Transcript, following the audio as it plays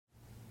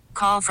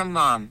Call from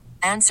mom.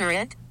 Answer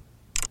it.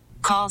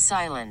 Call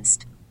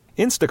silenced.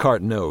 Instacart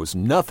knows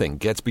nothing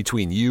gets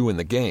between you and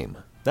the game.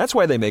 That's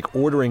why they make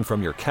ordering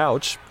from your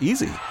couch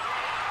easy.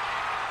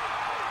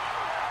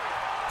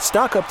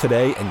 Stock up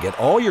today and get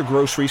all your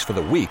groceries for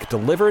the week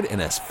delivered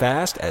in as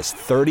fast as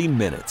 30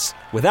 minutes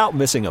without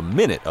missing a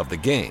minute of the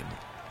game.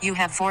 You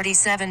have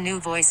 47 new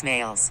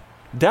voicemails.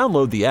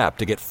 Download the app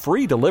to get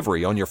free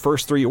delivery on your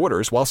first 3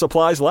 orders while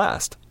supplies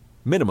last.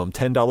 Minimum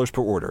 $10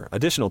 per order.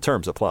 Additional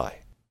terms apply.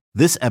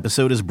 This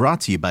episode is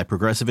brought to you by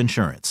Progressive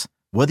Insurance.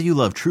 Whether you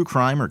love true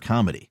crime or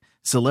comedy,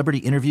 celebrity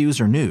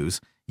interviews or news,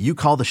 you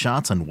call the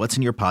shots on what's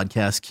in your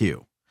podcast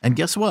queue. And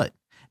guess what?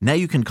 Now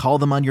you can call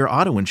them on your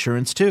auto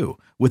insurance too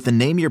with the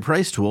Name Your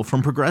Price tool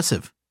from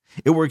Progressive.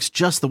 It works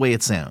just the way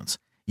it sounds.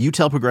 You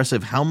tell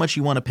Progressive how much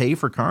you want to pay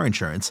for car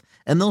insurance,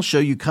 and they'll show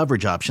you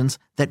coverage options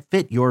that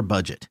fit your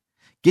budget.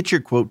 Get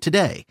your quote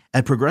today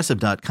at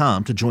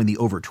Progressive.com to join the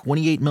over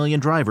 28 million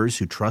drivers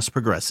who trust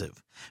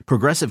Progressive.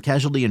 Progressive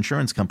Casualty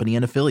Insurance Company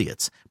and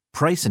Affiliates.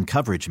 Price and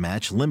coverage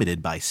match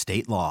limited by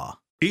state law.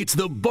 It's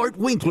the Bart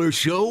Winkler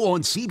Show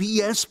on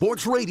CBS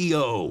Sports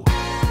Radio.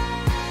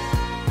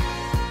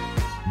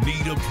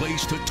 Need a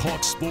place to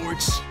talk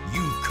sports?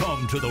 You've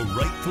come to the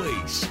right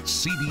place.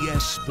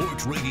 CBS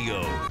Sports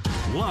Radio.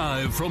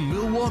 Live from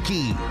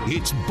Milwaukee,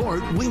 it's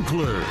Bart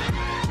Winkler.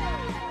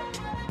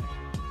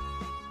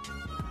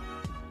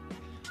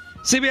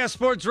 CBS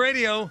Sports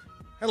Radio.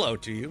 Hello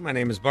to you. My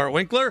name is Bart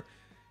Winkler.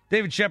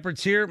 David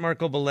Shepard's here.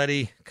 Marco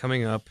Belletti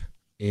coming up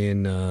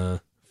in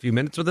a few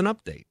minutes with an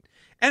update.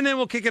 And then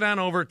we'll kick it on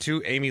over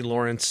to Amy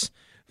Lawrence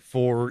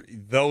for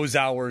those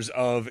hours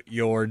of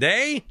your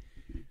day.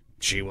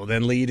 She will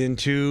then lead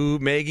into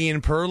Maggie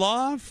and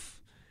Perloff.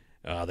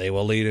 They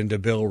will lead into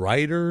Bill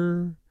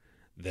Ryder.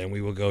 Then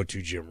we will go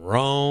to Jim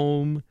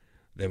Rome.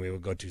 Then we will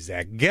go to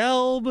Zach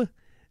Gelb.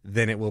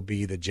 Then it will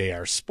be the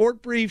JR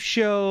Sport Brief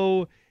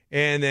show.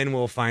 And then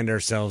we'll find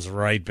ourselves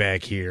right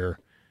back here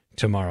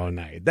tomorrow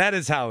night. That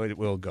is how it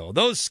will go.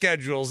 Those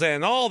schedules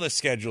and all the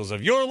schedules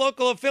of your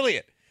local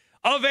affiliate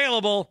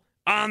available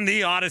on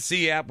the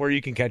Odyssey app, where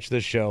you can catch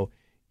this show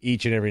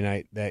each and every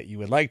night that you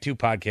would like to.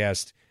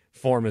 Podcast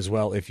form as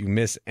well if you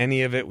miss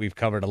any of it. We've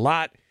covered a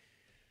lot.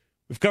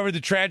 We've covered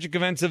the tragic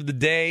events of the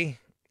day.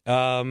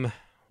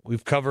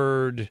 We've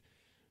covered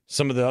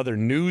some of the other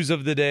news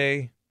of the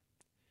day.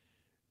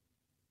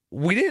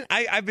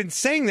 I've been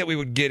saying that we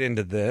would get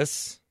into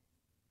this.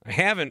 I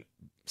haven't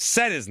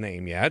said his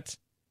name yet,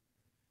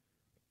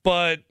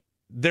 but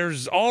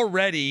there's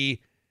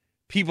already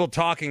people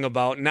talking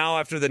about now,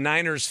 after the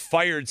Niners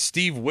fired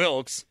Steve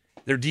Wilks,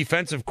 their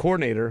defensive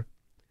coordinator.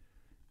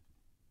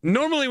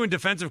 Normally when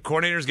defensive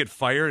coordinators get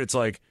fired, it's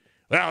like,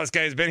 well, this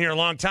guy's been here a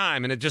long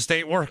time and it just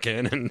ain't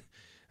working. And,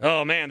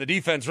 oh, man, the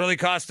defense really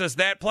cost us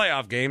that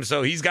playoff game,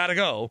 so he's got to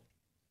go.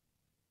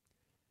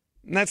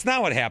 And that's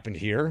not what happened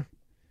here.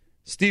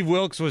 Steve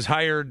Wilks was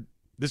hired.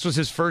 This was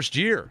his first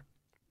year.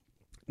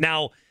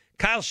 Now,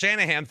 Kyle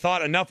Shanahan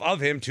thought enough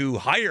of him to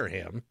hire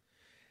him,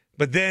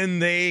 but then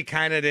they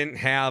kind of didn't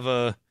have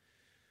a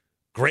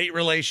great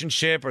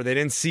relationship, or they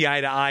didn't see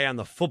eye to eye on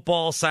the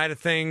football side of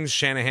things.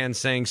 Shanahan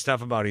saying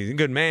stuff about he's a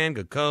good man,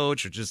 good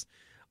coach, or just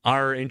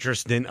our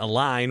interest didn't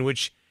align,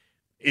 which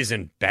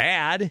isn't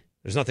bad.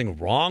 There's nothing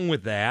wrong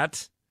with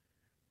that.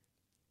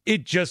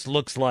 It just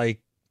looks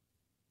like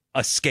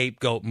a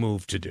scapegoat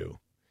move to do,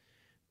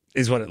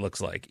 is what it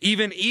looks like.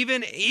 Even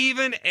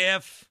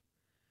if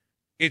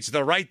it's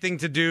the right thing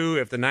to do,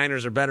 if the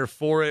Niners are better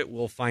for it,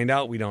 we'll find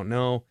out. We don't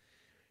know.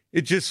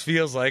 It just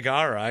feels like,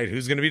 all right,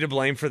 who's going to be to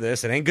blame for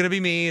this? It ain't going to be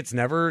me. It's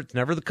never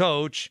the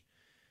coach.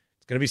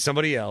 It's going to be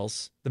somebody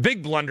else. The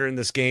big blunder in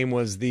this game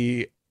was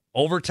the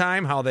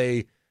overtime, how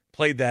they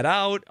played that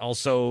out.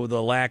 Also,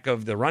 the lack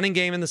of the running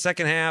game in the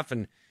second half,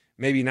 and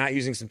maybe not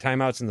using some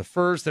timeouts in the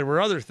first. There were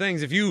other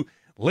things. If you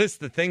list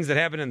the things that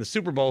happened in the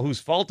Super Bowl,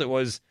 whose fault it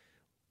was,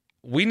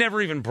 we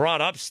never even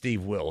brought up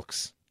Steve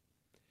Wilks.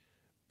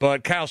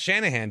 But Kyle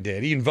Shanahan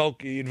did. He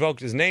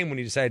invoked his name when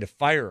he decided to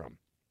fire him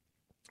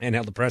and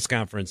held a press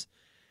conference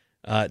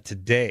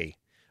today.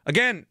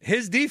 Again,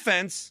 his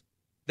defense,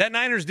 that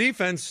Niners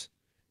defense,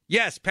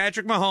 yes,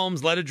 Patrick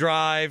Mahomes led a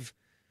drive,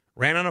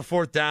 ran on a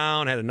fourth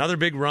down, had another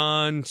big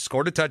run,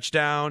 scored a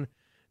touchdown.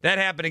 That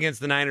happened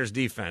against the Niners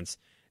defense.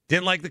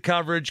 Didn't like the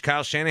coverage.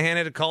 Kyle Shanahan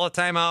had to call a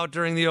timeout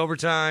during the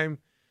overtime.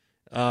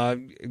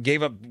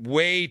 Gave up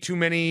way too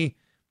many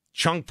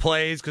chunk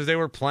plays because they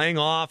were playing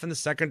off in the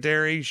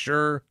secondary.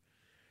 Sure,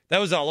 that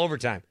was all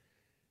overtime.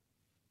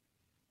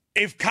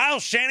 If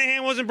Kyle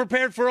Shanahan wasn't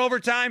prepared for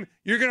overtime,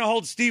 you're going to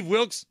hold Steve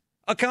Wilks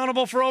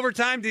accountable for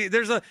overtime?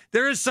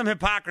 There is some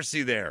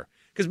hypocrisy there.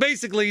 Because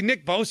basically,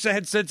 Nick Bosa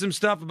had said some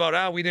stuff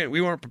about,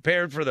 we weren't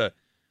prepared for the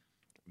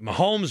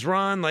Mahomes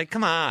run. Like,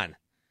 come on.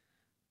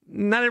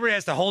 Not everybody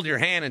has to hold your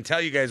hand and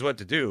tell you guys what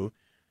to do.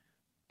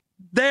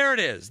 There it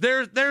is.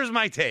 There's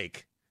my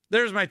take.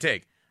 There's my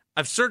take.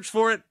 I've searched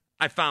for it.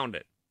 I found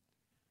it.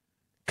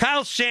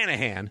 Kyle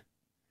Shanahan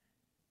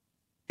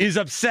is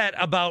upset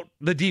about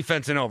the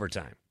defense in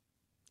overtime.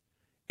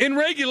 In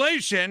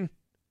regulation,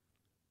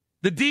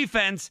 The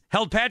defense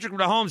held Patrick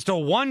Mahomes to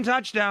one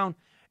touchdown,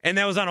 and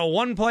that was on a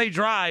one-play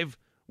drive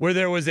where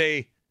there was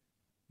a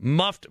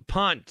muffed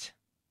punt.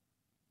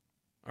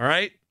 All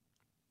right?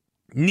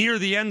 Near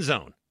the end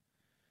zone.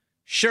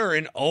 Sure,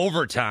 in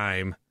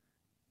overtime,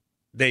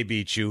 they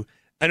beat you.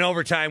 An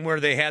overtime where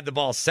they had the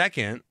ball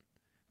second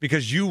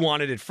because you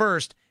wanted it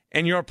first,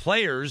 and your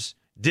players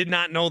did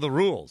not know the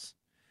rules.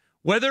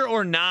 Whether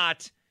or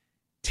not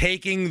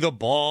taking the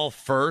ball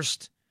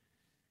first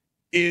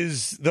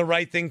is the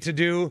right thing to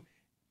do,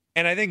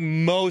 and I think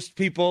most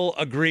people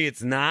agree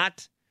it's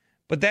not,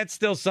 but that's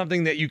still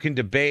something that you can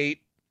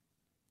debate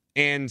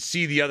and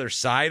see the other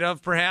side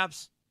of,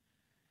 perhaps.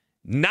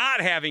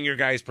 Not having your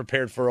guys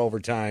prepared for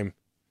overtime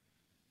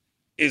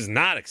is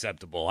not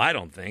acceptable, I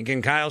don't think,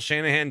 and Kyle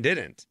Shanahan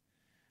didn't.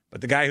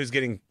 But the guy who's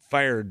getting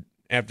fired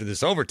after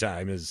this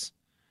overtime is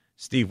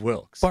Steve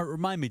Wilkes. Bart,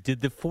 remind me,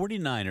 did the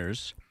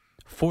 49ers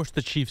force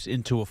the Chiefs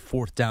into a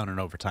fourth down in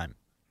overtime?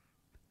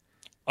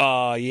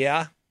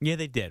 Yeah. Yeah,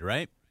 they did,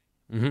 right?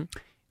 Mm-hmm.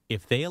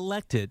 If they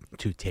elected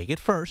to take it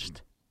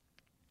first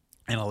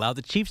and allow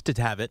the Chiefs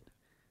to have it,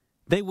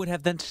 they would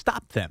have then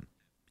stopped them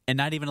and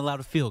not even allowed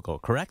a field goal,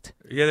 correct?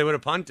 Yeah, they would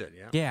have punted,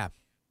 yeah. Yeah.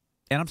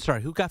 And I'm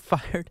sorry, who got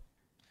fired?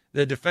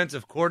 The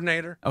defensive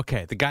coordinator.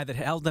 Okay, the guy that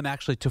held them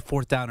actually to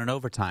fourth down in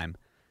overtime,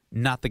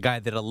 not the guy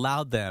that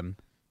allowed them,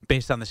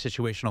 based on the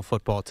situational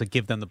football, to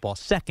give them the ball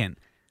second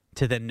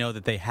to then know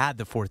that they had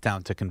the fourth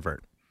down to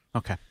convert.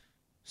 Okay.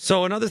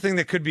 So another thing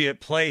that could be at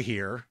play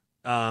here,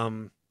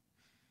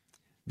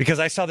 because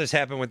I saw this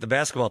happen with the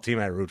basketball team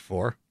I root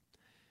for,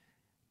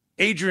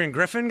 Adrian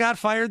Griffin got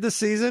fired this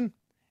season,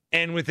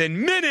 and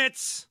within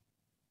minutes,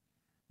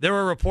 there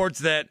were reports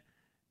that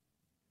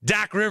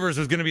Doc Rivers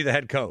was going to be the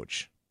head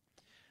coach.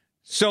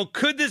 So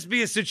could this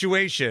be a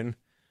situation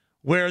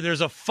where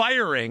there's a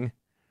firing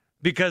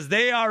because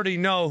they already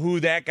know who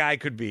that guy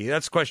could be?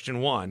 That's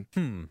question one.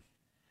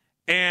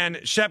 And,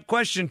 Shep,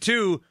 question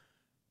two,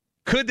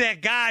 could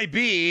that guy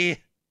be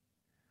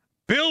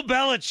Bill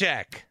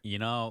Belichick? You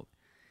know,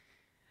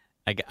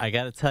 I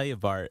got to tell you,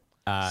 Bart.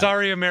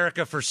 Sorry,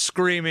 America, for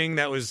screaming.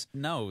 That was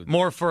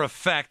more for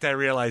effect. I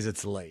realize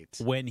it's late.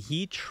 When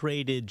he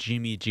traded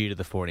Jimmy G to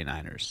the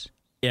 49ers,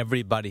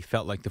 everybody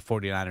felt like the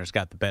 49ers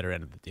got the better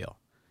end of the deal.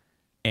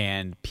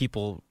 And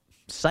people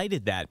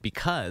cited that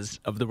because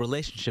of the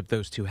relationship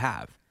those two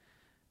have.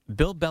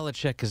 Bill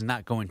Belichick is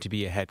not going to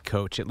be a head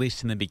coach, at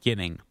least in the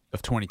beginning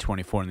of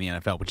 2024 in the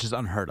NFL, which is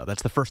unheard of.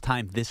 That's the first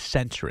time this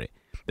century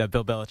that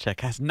Bill Belichick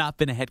has not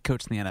been a head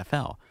coach in the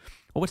NFL.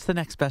 Well, what's the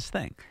next best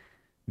thing?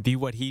 Be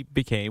what he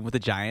became with the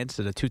Giants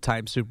as a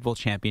two-time Super Bowl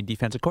champion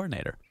defensive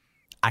coordinator.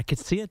 I could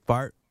see it,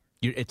 Bart.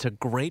 It's a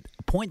great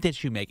point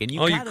that you make. And you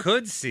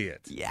could see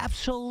it. Yeah,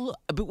 absolutely.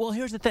 But, well,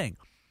 here's the thing.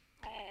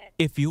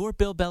 If you're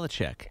Bill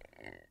Belichick,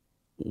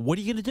 what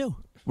are you going to do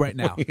right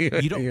now?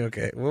 You don't.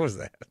 Okay. What was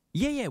that?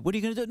 Yeah. What are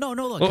you going to do? No.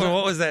 Look.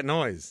 What was that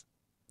noise?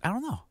 I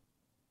don't know.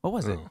 What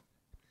was it?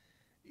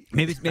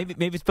 Maybe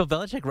it's Bill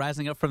Belichick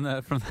rising up from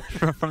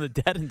the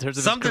dead in terms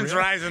of something's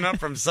rising up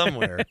from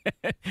somewhere.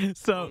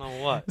 So I don't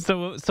know what.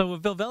 So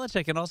with Bill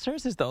Belichick, in all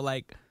seriousness, though,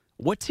 like,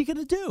 what's he going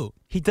to do?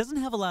 He doesn't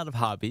have a lot of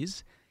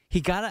hobbies.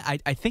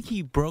 I think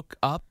he broke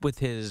up with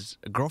his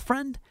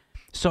girlfriend.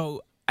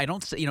 So I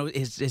don't say,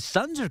 his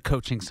sons are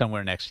coaching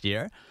somewhere next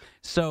year.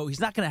 So he's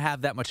not going to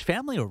have that much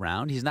family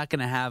around. He's not going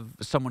to have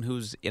someone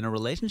who's in a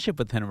relationship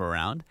with him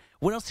around.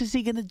 What else is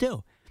he going to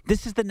do?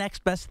 This is the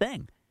next best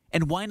thing.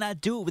 And why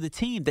not do it with a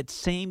team that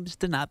seems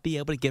to not be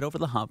able to get over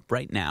the hump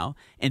right now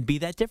and be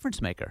that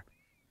difference maker?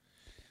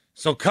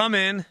 So come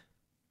in,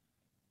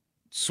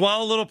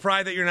 swallow a little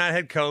pride that you're not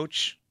head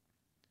coach,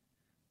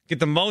 get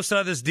the most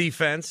out of this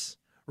defense,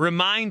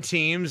 remind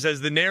teams,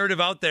 as the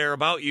narrative out there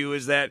about you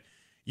is that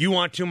you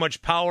want too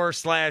much power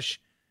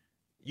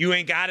 / you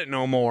ain't got it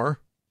no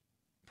more.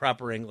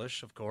 Proper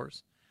English, of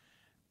course.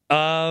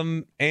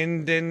 And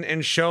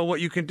show what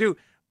you can do.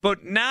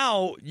 But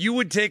now you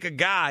would take a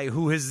guy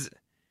who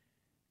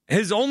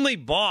his only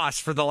boss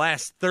for the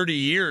last 30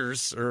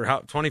 years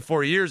or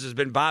 24 years has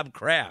been Bob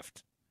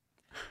Kraft.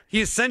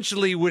 He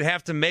essentially would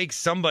have to make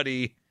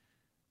somebody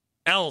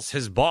else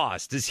his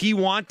boss. Does he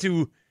want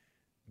to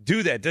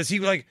do that? Does he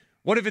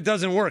what if it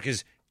doesn't work?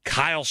 Is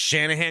Kyle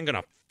Shanahan going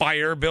to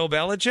fire Bill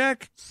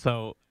Belichick?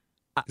 So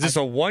is this a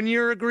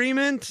 1-year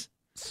agreement?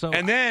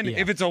 And then yeah.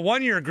 If it's a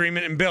 1-year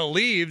agreement and Bill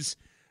leaves,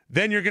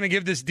 then you're going to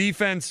give this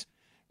defense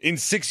in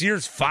 6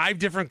 years 5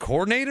 different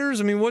coordinators?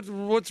 I mean,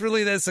 what's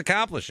really this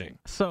accomplishing?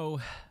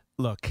 So,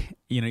 look,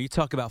 you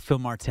talk about Phil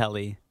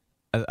Martelli,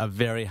 a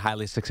very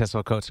highly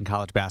successful coach in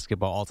college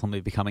basketball,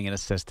 ultimately becoming an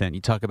assistant.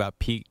 You talk about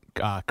Pete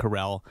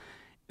Carroll,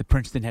 the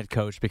Princeton head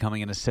coach,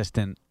 becoming an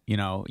assistant.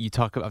 You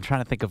talk about, I'm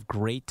trying to think of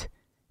great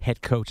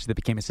head coaches that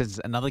became assistants.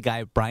 Another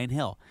guy, Brian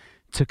Hill,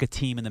 took a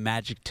team in the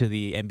Magic to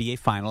the NBA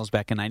Finals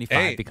back in '95.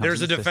 Hey,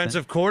 there's a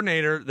defensive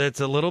coordinator that's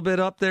a little bit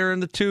up there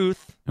in the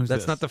tooth. Who's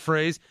that's this? Not the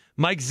phrase.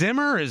 Mike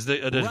Zimmer is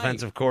a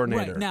defensive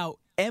coordinator. Right. Now,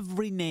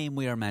 every name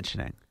we are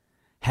mentioning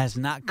has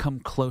not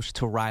come close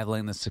to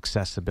rivaling the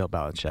success of Bill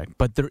Belichick,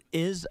 but there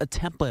is a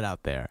template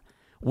out there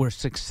where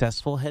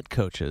successful head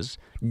coaches,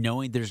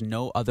 knowing there's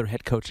no other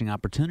head coaching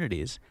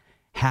opportunities,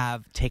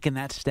 have taken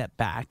that step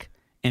back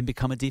and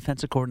become a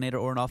defensive coordinator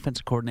or an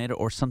offensive coordinator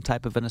or some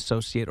type of an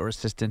associate or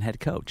assistant head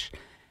coach.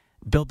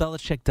 Bill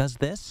Belichick does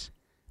this.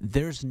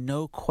 There's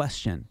no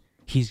question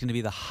he's going to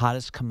be the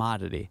hottest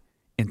commodity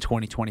in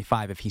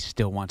 2025 if he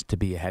still wants to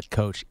be a head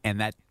coach. And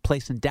that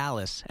place in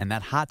Dallas and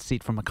that hot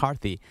seat from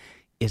McCarthy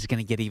is going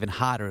to get even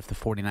hotter if the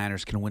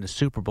 49ers can win a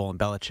Super Bowl and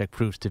Belichick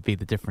proves to be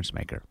the difference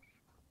maker.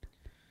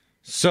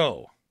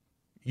 So,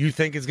 you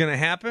think it's going to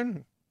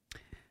happen?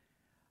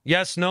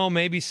 Yes, no,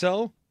 maybe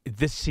so?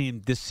 This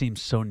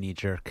seems so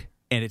knee-jerk,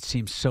 and it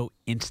seems so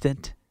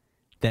instant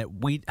that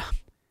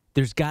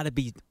there's got to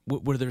be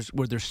where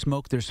there's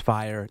smoke, there's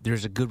fire.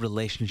 There's a good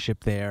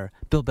relationship there.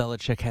 Bill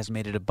Belichick has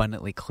made it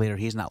abundantly clear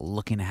he's not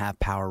looking to have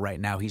power right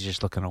now. He's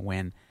just looking to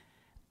win.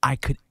 I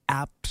could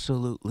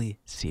absolutely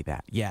see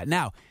that. Yeah.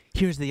 Now,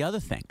 here's the other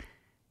thing.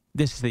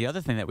 This is the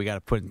other thing that we got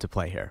to put into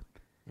play here.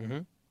 Mm-hmm.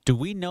 Do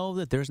we know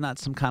that there's not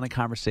some kind of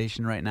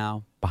conversation right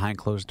now behind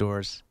closed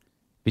doors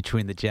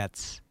between the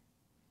Jets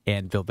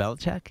and Bill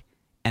Belichick?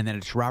 And then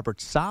it's Robert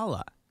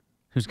Saleh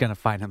who's going to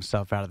find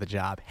himself out of the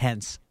job.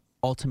 Hence,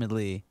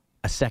 ultimately,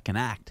 a second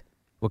act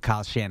with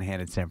Kyle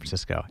Shanahan in San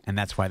Francisco. And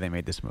that's why they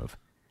made this move.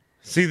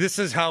 See, this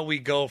is how we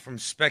go from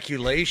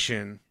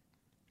speculation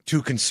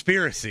to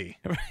conspiracy.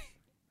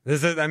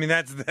 This is, I mean,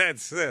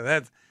 that's.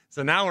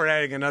 So now we're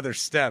adding another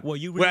step. Well,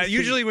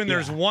 usually when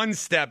there's one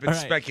step, it's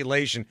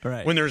speculation.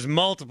 Right. When there's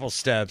multiple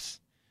steps,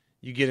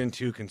 you get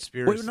into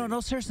conspiracy. Wait, no,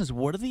 seriously.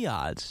 What are the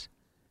odds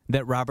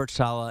that Robert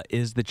Saleh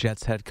is the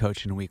Jets head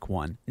coach in Week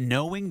 1,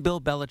 knowing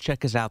Bill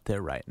Belichick is out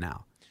there right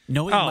now?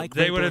 Knowing Mike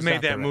they would have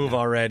made that move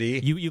already.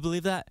 You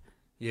believe that?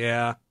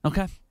 Yeah.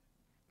 Okay.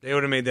 They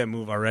would have made that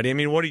move already. I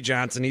mean, Woody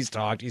Johnson, he's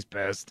talked, he's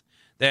pissed.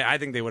 I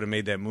think they would have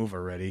made that move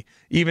already.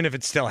 Even if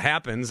it still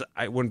happens,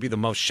 it wouldn't be the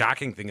most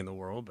shocking thing in the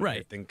world. But right.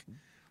 I think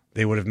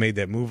they would have made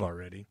that move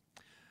already.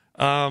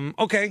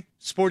 Okay,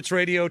 sports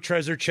radio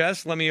treasure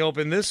chest. Let me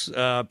open this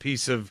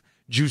piece of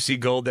juicy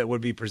gold that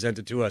would be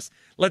presented to us.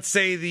 Let's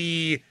say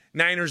the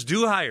Niners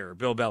do hire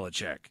Bill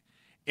Belichick,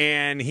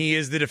 and he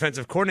is the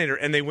defensive coordinator,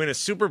 and they win a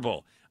Super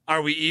Bowl.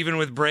 Are we even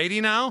with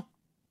Brady now?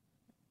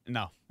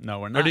 No,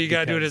 we're not. Or do you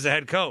got to do it as a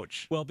head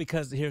coach? Well,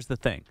 because here's the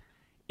thing.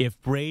 If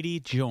Brady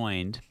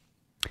joined,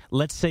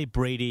 let's say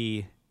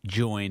Brady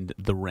joined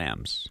the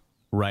Rams,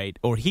 right?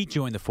 Or he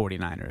joined the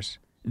 49ers.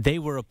 They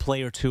were a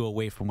play or two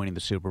away from winning the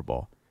Super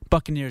Bowl.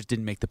 Buccaneers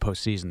didn't make the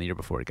postseason the year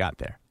before he got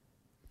there.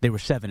 They were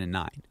 7-9.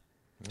 Okay.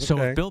 So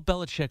if Bill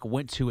Belichick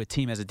went to a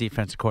team as a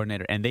defensive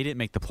coordinator and they didn't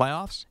make the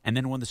playoffs and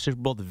then won the Super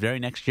Bowl the very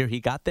next year he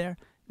got there,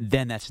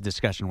 then that's a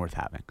discussion worth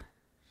having.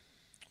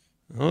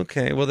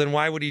 Okay, well then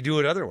why would he do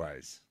it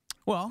otherwise?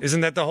 Well, isn't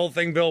that the whole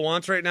thing Bill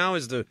wants right now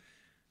is to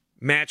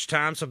match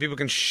Tom so people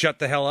can shut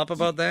the hell up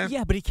about that?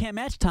 Yeah, but he can't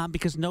match Tom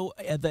because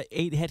the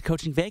 8 head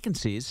coaching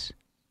vacancies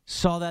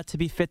saw that to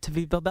be fit to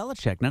be Bill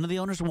Belichick. None of the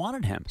owners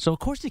wanted him. So, of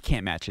course, he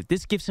can't match it.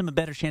 This gives him a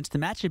better chance to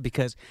match it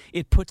because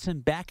it puts him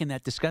back in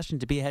that discussion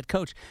to be a head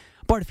coach.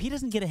 Bart, if he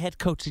doesn't get a head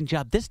coaching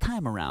job this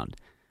time around,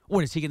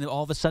 what, is he going to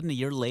all of a sudden a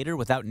year later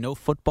without no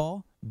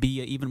football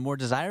be even more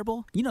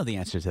desirable? You know the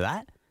answer to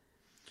that.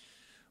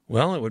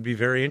 Well, it would be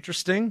very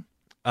interesting.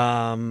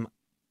 I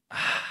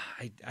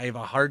have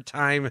a hard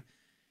time.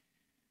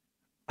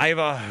 I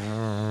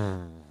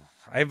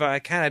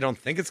kind of don't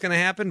think it's going to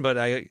happen, but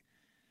I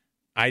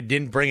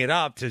didn't bring it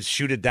up to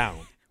shoot it down.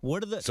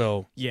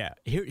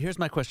 Here's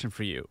my question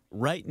for you.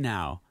 Right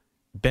now,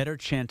 better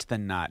chance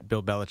than not,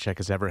 Bill Belichick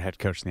is ever head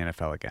coach in the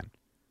NFL again.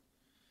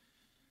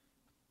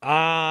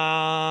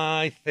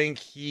 I think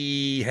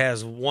he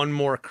has one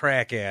more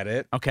crack at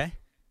it. Okay.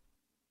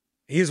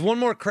 He has one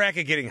more crack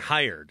at getting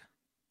hired.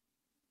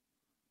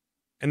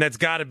 And that's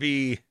got to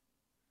be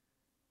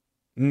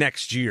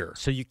next year.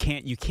 So you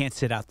can't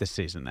sit out this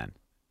season then.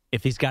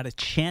 If he's got a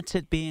chance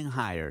at being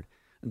hired,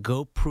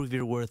 go prove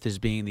your worth as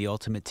being the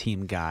ultimate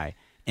team guy.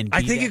 And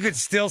I think you could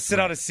still sit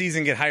out a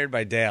season, get hired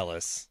by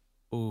Dallas.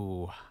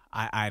 Ooh,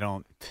 I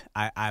don't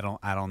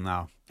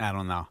know.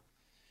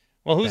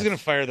 Well, who's going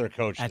to fire their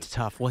coach? That's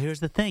tough. Well, here's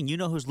the thing. You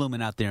know who's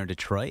looming out there in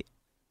Detroit?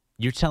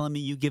 You're telling me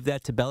you give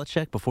that to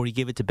Belichick before you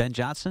give it to Ben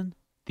Johnson,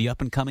 the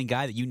up-and-coming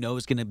guy that you know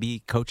is going to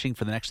be coaching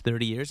for the next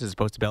 30 years as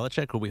opposed to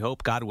Belichick, who we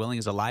hope, God willing,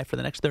 is alive for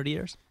the next 30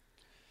 years?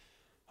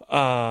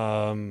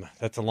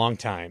 That's a long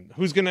time.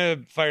 Who's going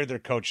to fire their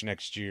coach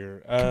next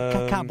year?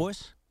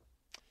 Cowboys.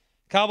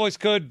 Cowboys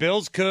could.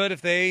 Bills could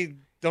if they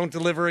don't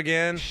deliver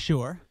again.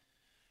 Sure.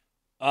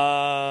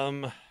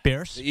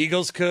 Bears. The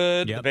Eagles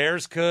could. Yep. The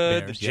Bears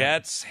could. The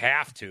Jets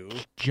have to.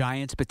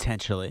 Giants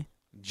potentially.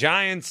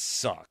 Giants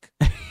suck.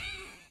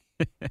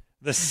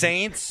 The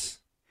Saints.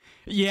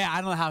 Yeah, I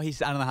don't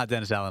know how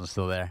Dennis Allen is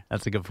still there.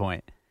 That's a good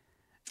point.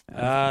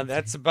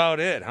 That's about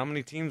it. How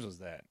many teams was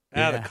that?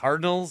 The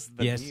Cardinals.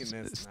 Yes,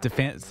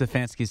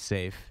 Stefanski's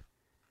safe.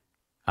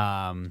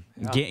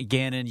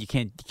 Gannon, you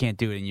can't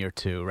do it in year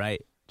 2,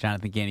 right?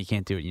 Jonathan Gannon, you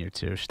can't do it in year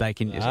 2.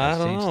 Steichen, I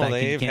don't know.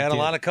 They've had a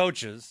lot of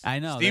coaches. I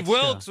know. Steve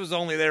Wilkes was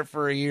only there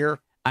for a year.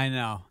 I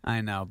know.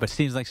 But it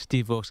seems like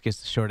Steve Wilkes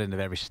gets the short end of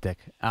every stick.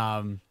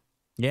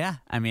 Yeah,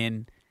 I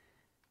mean,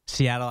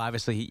 Seattle,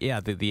 obviously,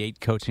 the 8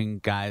 coaching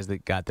guys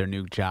that got their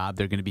new job,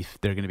 they're going to be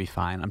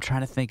fine. I'm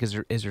trying to think, is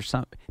there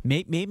some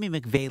maybe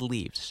McVay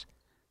leaves.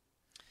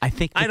 I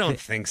don't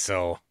think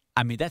so.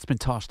 I mean, that's been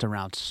tossed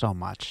around so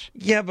much.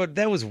 Yeah, but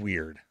that was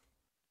weird.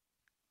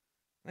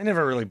 I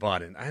never really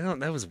bought it.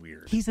 That was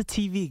weird. He's a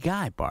TV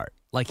guy, Bart.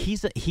 Like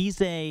he's in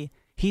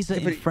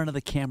front of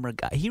the camera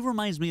guy. He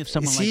reminds me of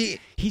someone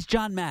he's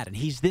John Madden.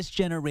 He's this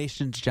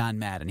generation's John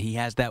Madden. He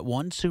has that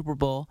one Super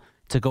Bowl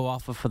to go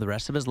off of for the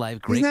rest of his life.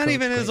 Great. He's not coach,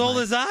 even as old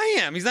mind. as I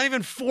am. He's not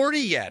even 40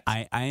 yet.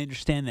 I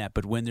understand that,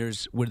 but where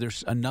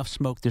there's enough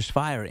smoke, there's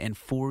fire. And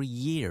for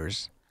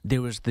years,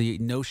 there was the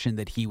notion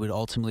that he would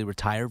ultimately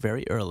retire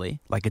very early,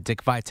 like a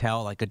Dick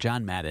Vitale, like a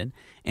John Madden,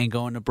 and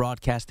go into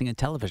broadcasting and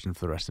television for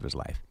the rest of his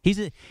life. He's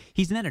an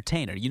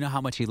entertainer. You know how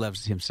much he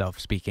loves himself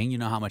speaking. You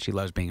know how much he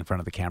loves being in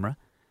front of the camera.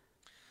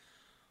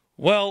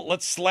 Well,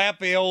 let's slap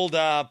the old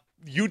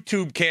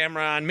YouTube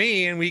camera on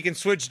me, and we can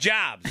switch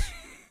jobs.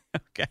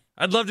 Okay.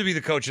 I'd love to be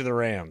the coach of the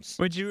Rams.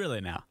 Would you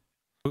really now?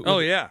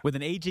 Yeah. With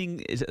an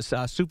aging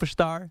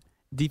superstar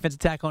defensive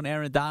tackle in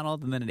Aaron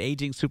Donald and then an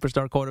aging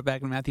superstar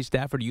quarterback in Matthew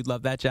Stafford, you'd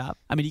love that job?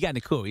 I mean, you got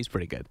Nakua. He's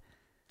pretty good.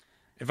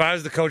 If I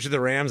was the coach of the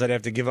Rams, I'd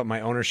have to give up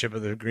my ownership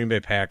of the Green Bay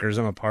Packers.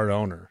 I'm a part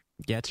owner.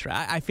 Yeah, that's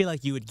right. I feel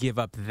like you would give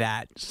up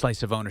that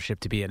slice of ownership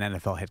to be an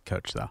NFL head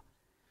coach, though.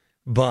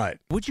 But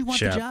would you want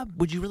the job?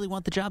 Would you really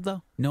want the job,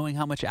 though, knowing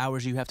how much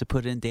hours you have to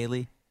put in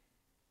daily?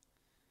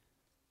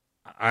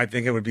 I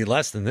think it would be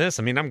less than this.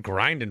 I mean, I'm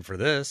grinding for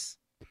this.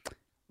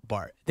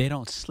 Bart, they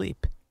don't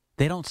sleep.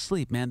 They don't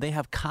sleep, man. They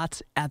have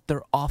cots at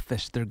their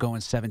office. They're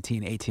going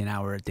 17,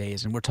 18-hour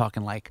days, and we're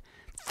talking like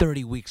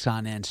 30 weeks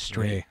on end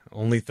straight. Hey,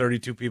 only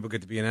 32 people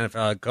get to be an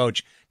NFL head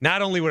coach.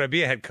 Not only would I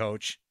be a head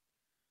coach,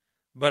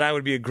 but I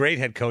would be a great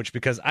head coach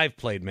because I've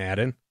played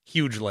Madden.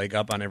 Huge leg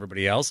up on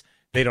everybody else.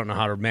 They don't know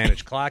how to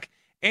manage clock.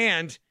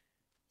 And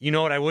you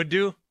know what I would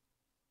do?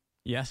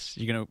 Yes,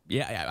 you're gonna.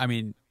 Yeah, I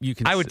mean, you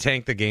can. I would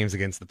tank the games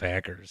against the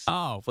Packers.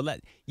 Oh, well,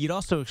 you'd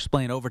also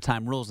explain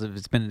overtime rules if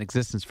it's been in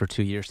existence for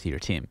 2 years to your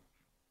team.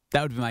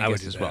 That would be my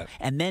guess as well.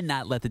 And then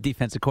not let the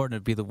defensive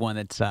coordinator be the one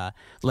that's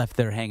left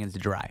there hanging to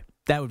dry.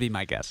 That would be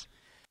my guess.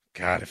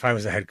 God, if I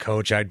was a head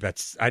coach, I'd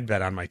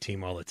bet on my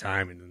team all the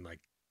time and then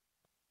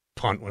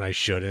punt when I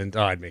shouldn't.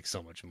 Oh, I'd make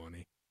so much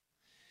money.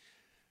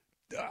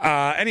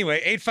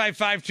 Anyway,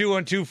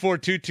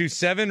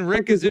 855-212-4227.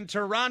 Rick is in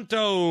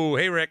Toronto.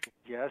 Hey, Rick.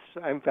 Yes,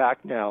 I'm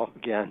back now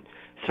again.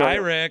 Hi,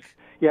 Rick.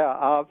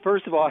 Yeah,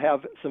 first of all, I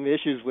have some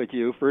issues with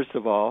you, first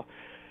of all.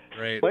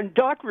 Great. When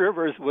Doc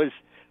Rivers was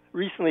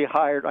recently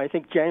hired, I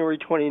think January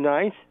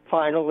 29th,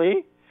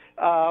 finally,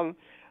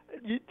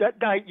 that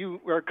night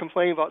you were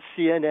complaining about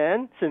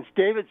CNN. Since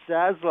David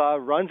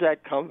Zaslav runs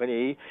that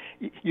company,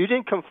 you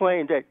didn't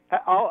complain that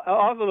all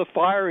of the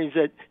firings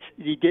that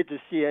he did to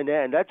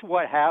CNN, that's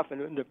what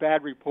happened in the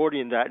bad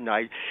reporting that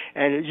night.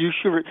 And you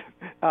should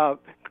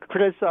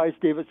criticize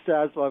David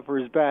Zaslav for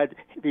his bad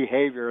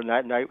behavior in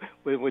that night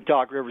when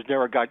Doc Rivers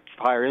never got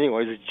fired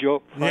anyway. It was a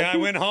joke. Yeah, I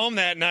went home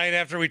that night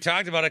after we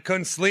talked about it. I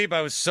couldn't sleep.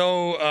 I was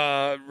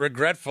so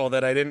regretful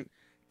that I didn't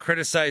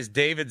criticize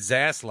David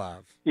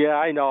Zaslav. Yeah,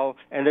 I know.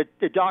 And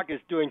the Doc is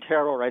doing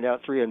terrible right now,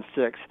 3-6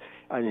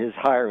 on his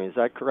hiring. Is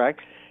that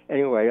correct?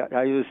 Anyway,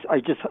 I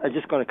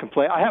just going to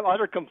complain. I have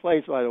other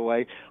complaints, by the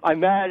way. I'm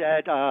mad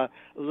at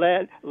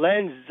Len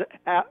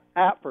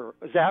Zapper.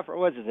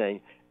 What's his name?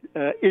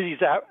 Izzy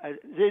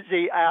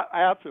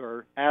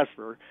Asper,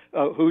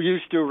 who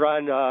used to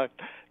run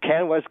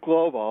Can West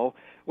Global.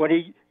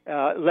 When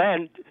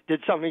Len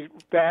did something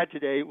bad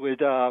today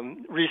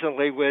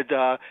recently with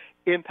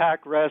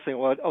Impact Wrestling.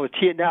 Now it's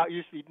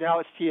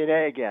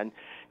TNA again.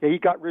 He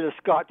got rid of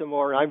Scott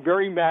D'Amore, and I'm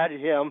very mad at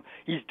him.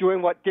 He's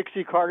doing what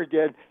Dixie Carter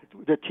did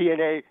to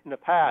TNA in the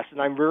past, and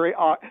I'm very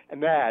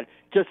mad.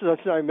 Just as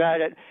I'm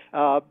mad at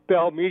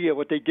Bell Media,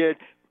 what they did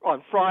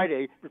on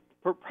Friday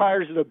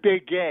prior to the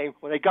big game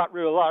when they got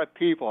rid of a lot of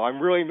people. I'm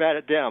really mad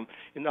at them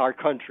in our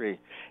country.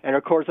 And,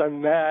 of course,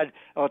 I'm mad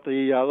about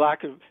the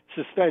lack of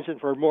suspension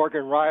for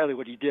Morgan Riley,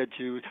 what he did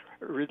to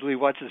Ridley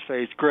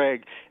What's-His-Face,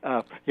 Greg.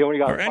 He only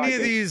got Are any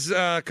of these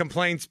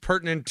complaints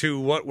pertinent to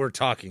what we're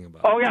talking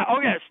about? Oh, yeah,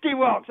 Steve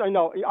Wilkes. I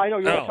know you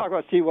want to talk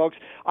about Steve Wilkes.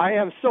 I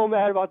am so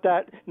mad about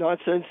that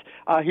nonsense.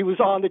 He was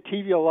on the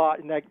TV a lot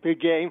in that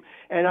big game,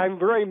 and I'm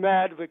very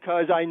mad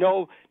because I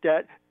know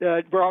that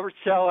Robert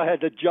Saleh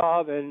had the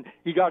job, and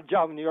he got a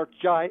job in New York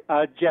Jets,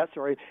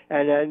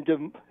 and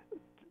then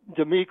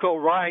D'Amico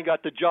Ryan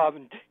got the job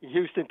in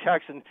Houston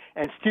Texans,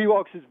 and Steve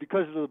Wilkes is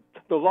because of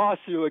the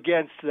lawsuit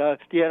against the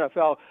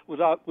NFL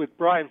with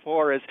Brian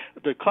Flores,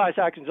 the class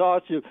action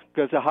lawsuit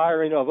because of the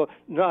hiring of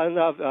not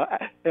enough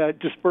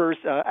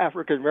dispersed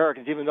African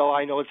Americans, even though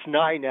I know it's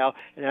 9 now,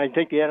 and I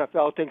think the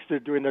NFL thinks they're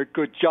doing their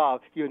good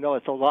job, even though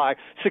it's a lie.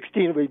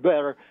 16 will be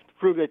better to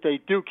prove that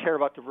they do care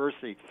about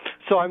diversity.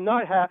 So I'm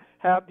not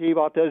happy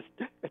about this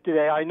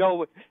today. I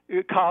know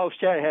Kyle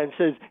Shanahan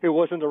says it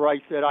wasn't the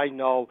right fit. I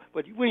know,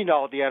 but we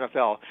know the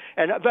NFL.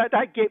 And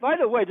that game, by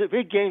the way, the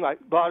big game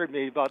bothered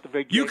me about the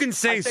big game. You can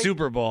say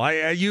Super Bowl.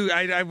 You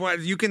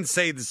can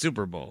say the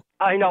Super Bowl.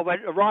 I know, but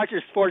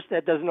Rogers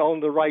Sportsnet doesn't own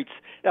the rights.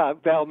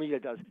 Bell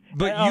Media does.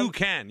 But you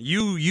can.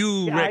 You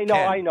yeah, Rick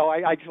I know.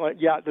 I just want,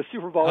 the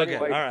Super Bowl. Okay,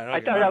 anyway. all right. I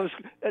thought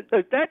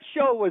that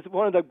show was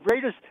one of the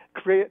greatest,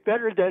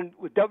 better than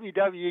what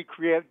WWE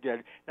created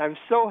did. And I'm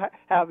so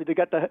happy they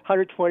got the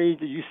 120.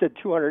 You said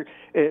 200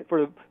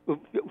 for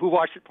who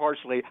watched it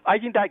partially. I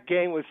think that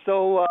game was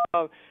so.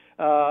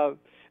 I'm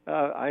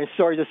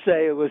sorry to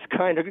say it was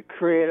kind of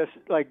creative,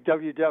 like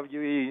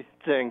WWE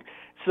thing.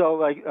 So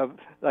like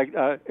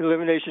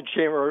Elimination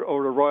Chamber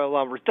over the Royal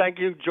Rumble. Thank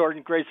you,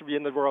 Jordan Grace, for being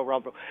in the Royal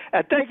Rumble.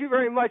 And thank you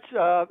very much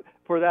for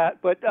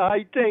that. But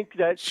I think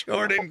that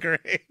Jordan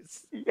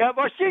Grace. Yeah,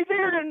 but she's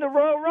there in the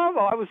Royal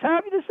Rumble. I was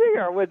happy to see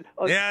her with.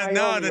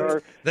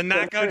 The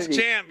Knockouts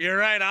champ. You're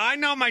right. I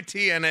know my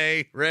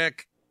TNA,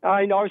 Rick.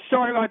 I know.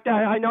 Sorry about that.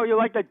 I know you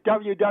like the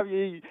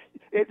WWE.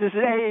 This is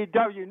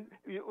AEW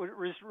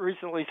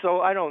recently,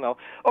 so I don't know.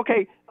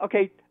 Okay.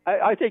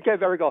 I think I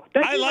better go.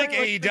 I like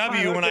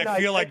AEW when I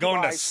feel like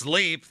going to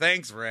sleep.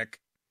 Thanks,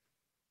 Rick.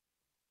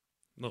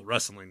 A little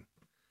wrestling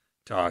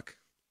talk.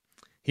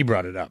 He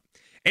brought it up.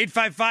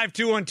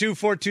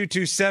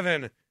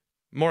 855-212-4227.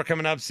 More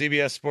coming up,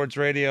 CBS Sports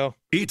Radio.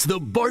 It's the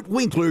Bart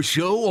Winkler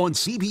Show on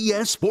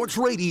CBS Sports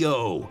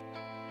Radio.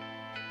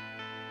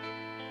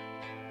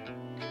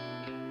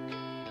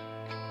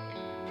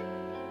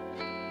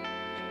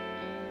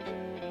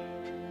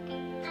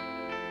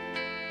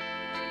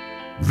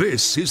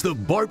 This is the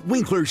Bart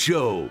Winkler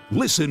Show.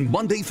 Listen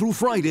Monday through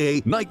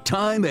Friday,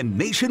 nighttime and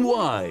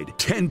nationwide,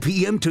 10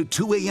 p.m. to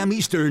 2 a.m.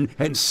 Eastern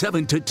and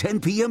 7 to 10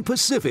 p.m.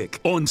 Pacific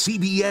on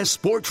CBS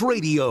Sports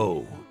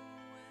Radio.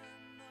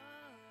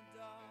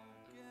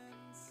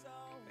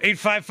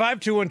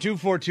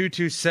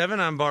 855-212-4227.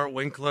 I'm Bart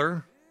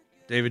Winkler.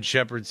 David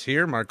Shepard's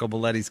here. Marco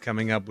Belletti's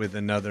coming up with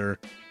another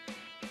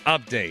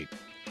update.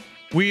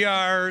 We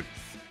are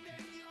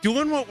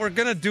doing what we're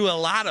going to do a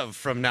lot of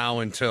from now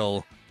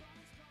until...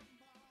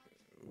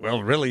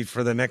 well, really,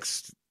 till the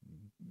next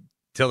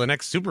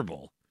Super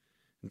Bowl,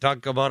 and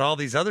talk about all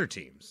these other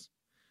teams.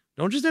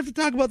 Don't just have to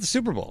talk about the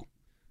Super Bowl.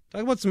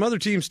 Talk about some other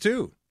teams,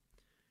 too.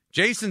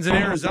 Jason's in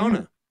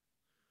Arizona.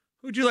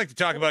 Who'd you like to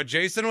talk about,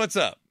 Jason? What's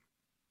up?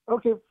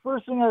 Okay,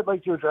 first thing I'd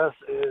like to address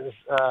is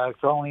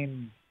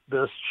calling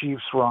this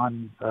Chiefs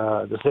run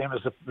the same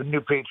as the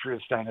new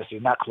Patriots dynasty.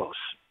 Not close.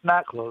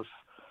 Not close.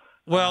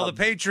 Well, the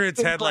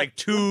Patriots had like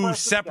two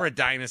separate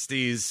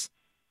dynasties.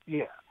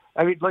 Yeah.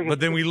 I mean, but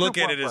then we look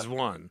at it as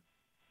one.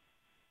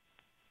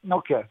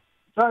 Okay.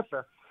 That's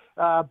fair.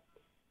 And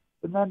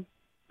then,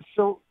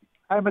 so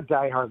I'm a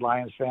diehard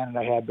Lions fan, and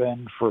I have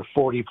been for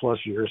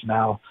 40-plus years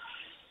now.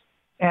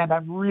 And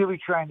I'm really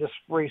trying to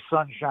spray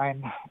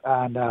sunshine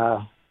on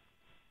the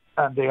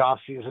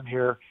offseason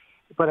here.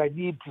 But I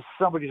need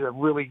somebody to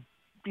really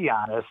be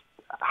honest.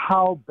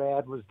 How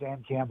bad was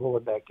Dan Campbell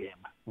in that game?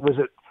 Was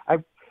it?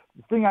 The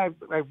thing I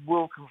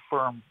will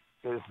confirm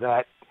is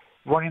that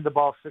running the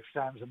ball 6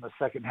 times in the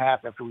second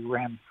half after we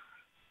ran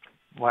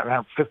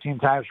around 15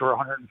 times for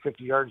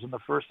 150 yards in the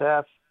first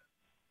half,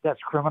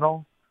 that's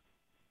criminal.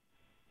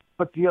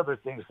 But the other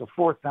things, the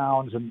 4th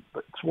downs, and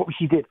it's what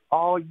he did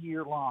all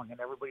year long,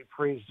 and everybody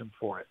praised him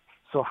for it.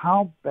 So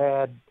how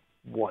bad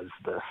was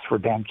this for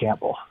Dan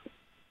Campbell?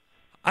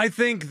 I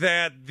think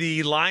that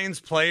the Lions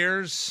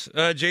players,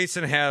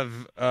 Jason,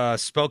 have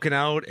spoken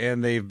out,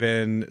 and they've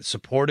been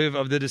supportive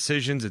of the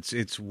decisions.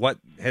 It's what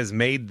has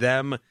made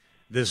them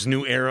this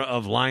new era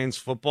of Lions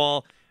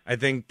football. I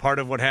think part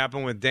of what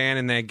happened with Dan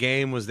in that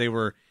game was they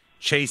were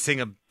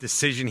chasing a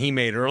decision he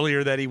made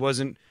earlier that he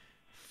wasn't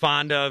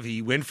fond of.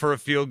 He went for a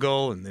field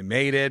goal, and they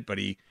made it, but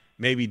he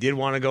maybe did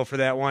want to go for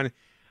that one.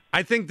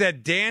 I think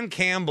that Dan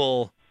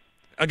Campbell,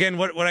 again,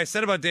 what I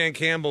said about Dan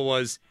Campbell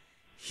was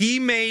he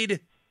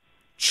made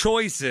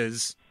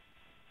choices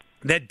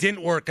that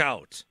didn't work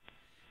out.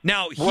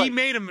 Now, he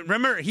made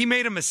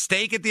a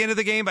mistake at the end of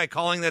the game by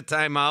calling that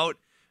timeout.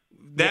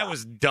 That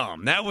was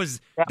dumb.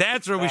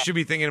 That's where we should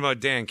be thinking about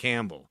Dan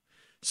Campbell.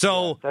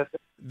 So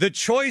the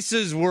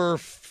choices were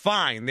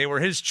fine. They were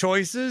his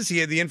choices. He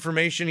had the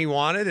information he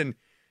wanted, and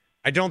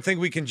I don't think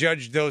we can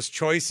judge those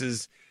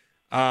choices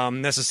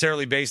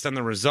necessarily based on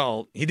the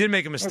result. He did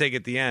make a mistake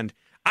at the end.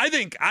 I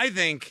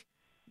think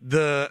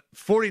the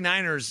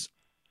 49ers'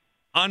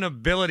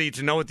 inability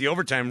to know what the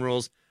overtime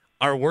rules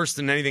are worse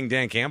than anything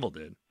Dan Campbell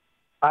did.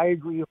 I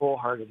agree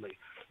wholeheartedly.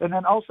 And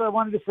then also I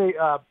wanted to say,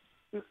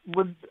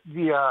 when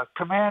the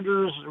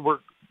Commanders were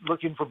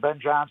looking for Ben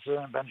Johnson,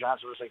 and Ben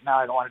Johnson was like, no,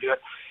 I don't want to do it,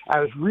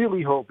 I was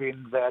really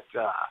hoping that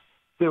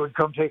they would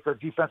come take our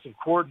defensive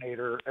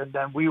coordinator, and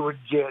then we would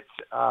get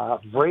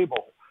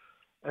Vrabel.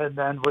 And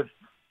then with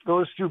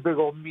those two big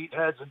old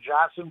meatheads and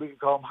Johnson, we could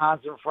call them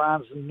Hans and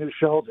Franz and New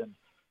Sheldon.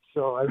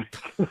 So I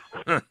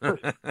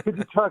could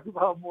you talk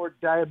about more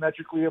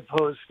diametrically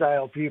opposed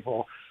style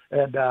people?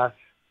 And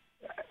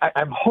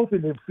I'm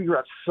hoping they figure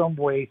out some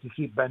way to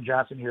keep Ben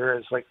Johnson here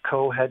as like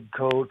co-head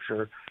coach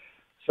or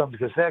something,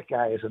 because that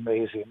guy is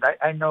amazing.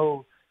 I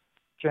know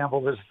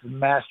Campbell is the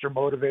master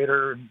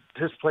motivator, and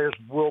his players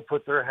will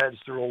put their heads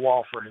through a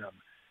wall for him.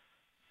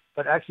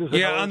 But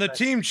on the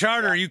team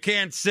charter, you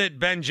can't sit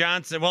Ben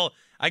Johnson. Well,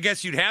 I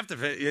guess you'd have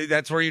to.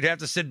 That's where you'd have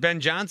to sit Ben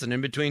Johnson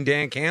in between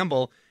Dan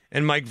Campbell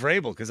and Mike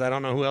Vrabel, because I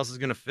don't know who else is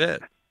going to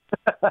fit.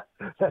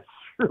 That's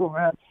true,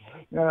 man.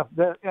 Yeah,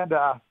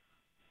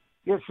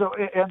 So,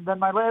 and then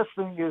my last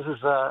thing is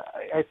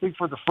I think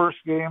for the first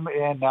game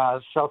in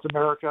South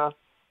America,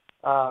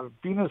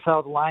 being as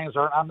how the Lions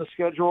aren't on the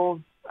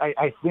schedule,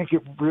 I think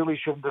it really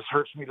shouldn't. This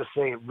hurts me to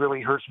say. It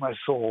really hurts my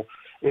soul.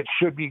 It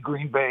should be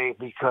Green Bay,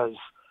 because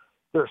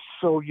they're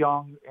so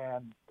young,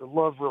 and the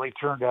love really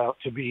turned out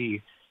to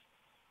be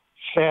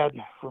sad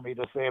for me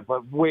to say it,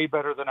 but way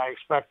better than I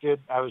expected.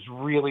 I was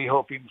really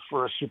hoping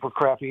for a super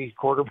crappy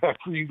quarterback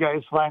for you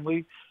guys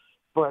finally,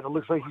 but it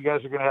looks like you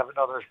guys are going to have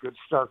another good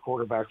star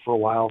quarterback for a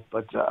while.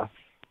 But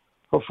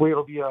hopefully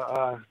it'll be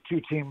a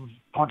two-team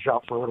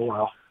punch-out for a little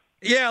while.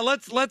 Yeah,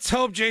 let's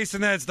hope,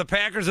 Jason, that it's the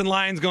Packers and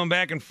Lions going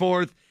back and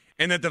forth,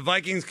 and that the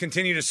Vikings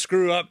continue to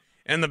screw up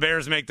and the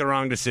Bears make the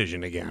wrong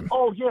decision again.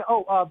 Oh, yeah.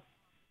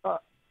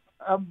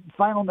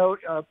 Final note,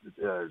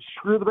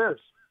 screw the Bears.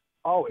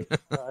 Always.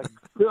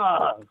 Screw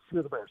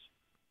the Bears.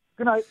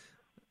 Good night.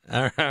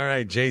 All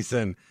right,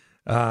 Jason,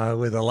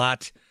 with a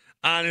lot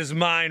on his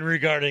mind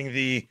regarding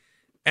the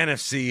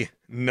NFC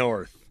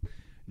North.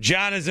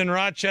 John is in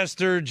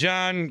Rochester.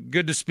 John,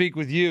 good to speak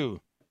with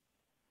you.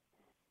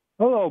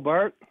 Hello,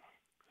 Bart.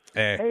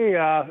 Hey,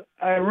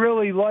 I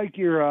really like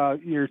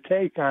your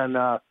take on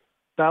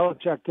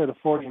Belichick to the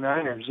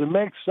 49ers. It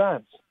makes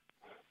sense.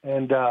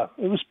 And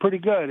it was pretty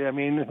good. I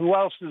mean, who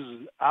else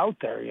is out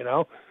there, you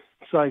know?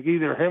 It's like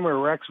either him or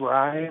Rex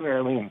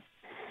Ryan.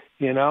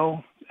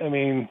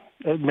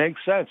 It makes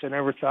sense. I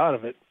never thought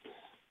of it.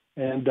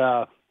 And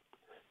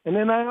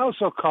then I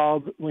also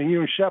called when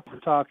you and Shep were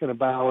talking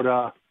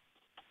about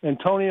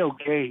Antonio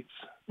Gates.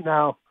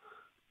 Now,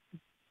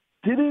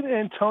 didn't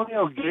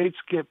Antonio Gates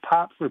get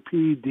popped for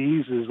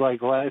PEDs as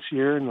like last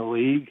year in the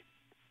league?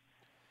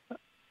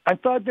 I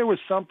thought there was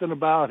something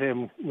about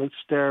him with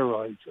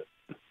steroids.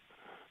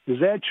 Is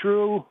that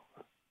true?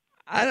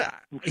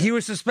 He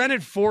was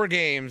suspended 4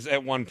 games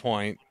at one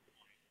point,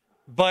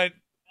 but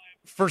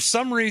for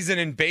some reason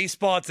in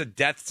baseball it's a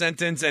death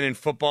sentence, and in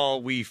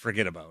football we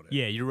forget about it.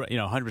 Yeah, you're right.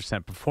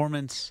 100%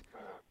 performance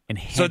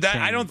enhancing. So that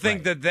I don't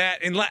think that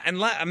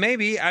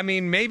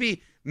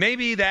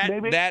maybe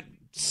that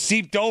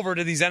seeped over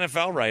to these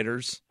NFL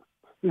writers.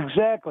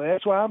 Exactly.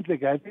 That's what I'm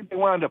thinking. I think they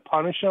wanted to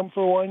punish him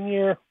for 1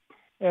 year.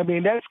 I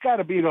mean, that's got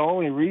to be the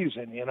only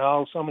reason. You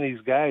know, some of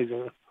these guys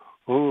are.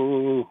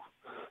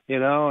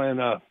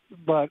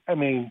 But I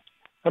mean,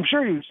 I'm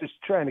sure he was just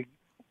trying to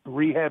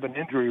rehab an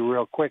injury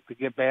real quick to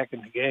get back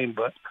in the game.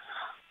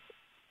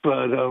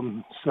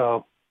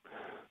 So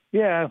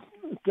yeah,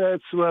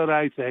 that's what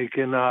I think.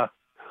 And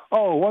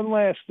one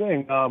last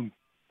thing.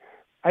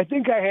 I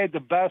think I had the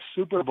best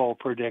Super Bowl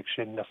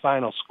prediction, the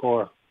final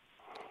score.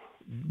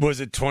 Was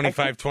it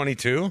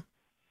 25-22?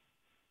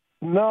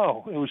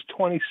 No, it was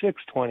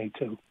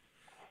 26-22.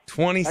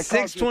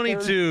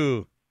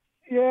 26-22.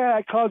 Yeah,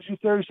 I called you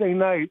Thursday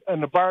night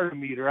on the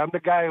barometer. I'm the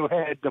guy who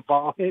had the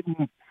ball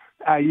hitting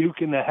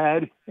Ayuk in the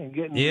head and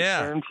getting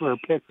returned for a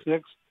pick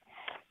six.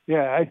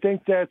 Yeah, I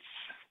think I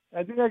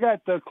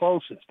got the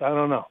closest. I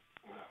don't know.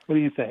 What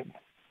do you think?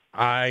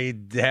 I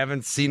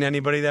haven't seen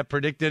anybody that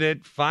predicted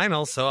it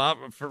final, so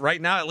for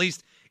right now, at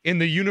least in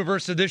the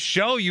universe of this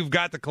show, you've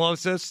got the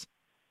closest.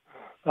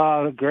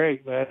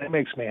 Great, man. That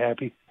makes me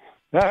happy.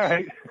 All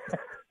right.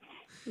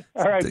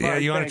 All right. Yeah,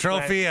 you want a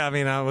trophy? Man. I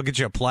mean, we'll get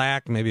you a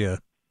plaque, maybe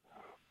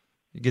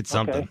you get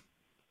something. Okay.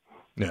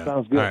 Yeah.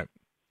 Sounds good. All right.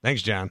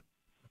 Thanks, John.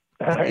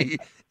 All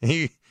right.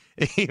 He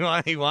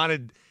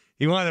wanted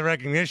the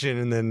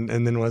recognition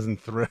and then wasn't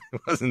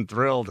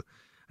thrilled,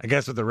 I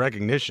guess, with the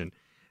recognition.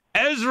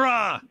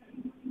 Ezra,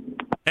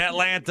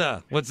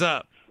 Atlanta, what's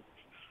up?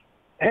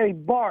 Hey,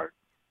 Bart,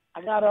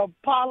 I got to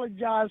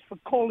apologize for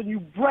calling you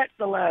Brett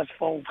the last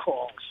phone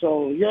call.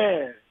 So,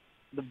 yeah,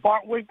 the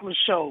Bart Winkler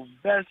Show,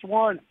 best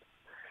one.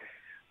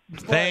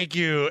 Thank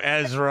you,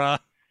 Ezra.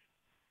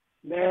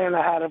 Man,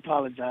 I had to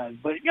apologize.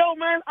 But, yo,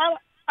 man,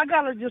 I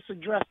got to just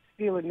address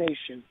Steeler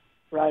Nation,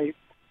 right?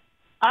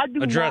 I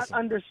do not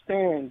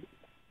understand.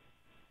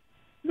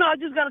 No, I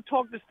just got to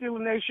talk to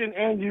Steeler Nation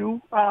and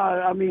you.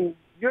 I mean,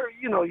 you're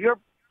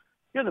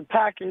the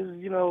Packers.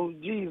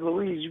 Geez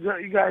Louise,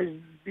 you guys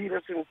beat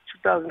us in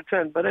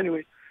 2010. But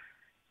anyway,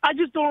 I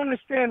just don't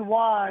understand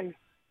why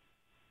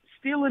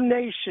Steeler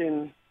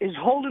Nation is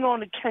holding on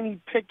to Kenny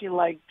Pickett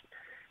like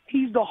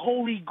he's the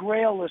holy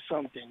grail or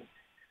something.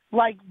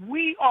 Like,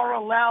 we are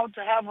allowed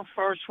to have a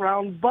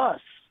first-round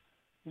bust.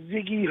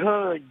 Ziggy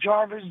Hood,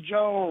 Jarvis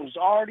Jones,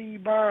 Artie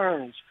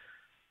Burns,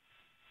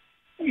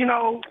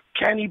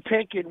 Kenny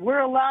Pickett. We're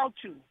allowed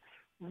to.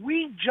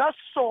 We just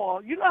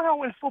saw, you know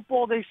how in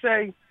football they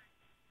say,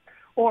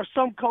 or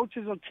some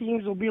coaches or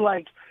teams will be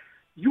like,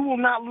 you will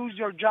not lose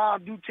your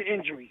job due to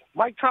injury.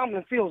 Mike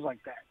Tomlin feels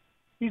like that.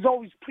 He's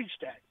always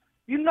preached that.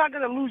 You're not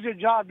going to lose your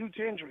job due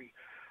to injury.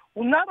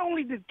 Well, not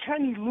only did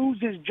Kenny lose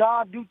his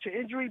job due to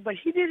injury, but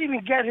he didn't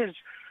even get his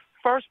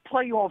first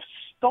playoff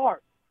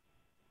start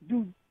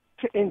due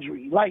to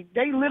injury. Like,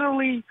 they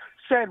literally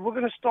said, we're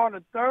going to start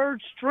a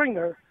third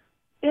stringer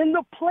in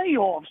the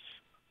playoffs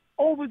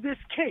over this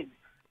kid.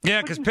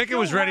 Yeah, because Pickett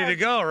was ready to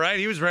go, right?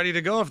 He was ready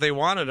to go if they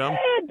wanted him.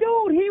 Yeah,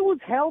 dude, he was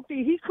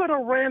healthy. He could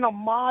have ran a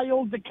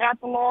mile,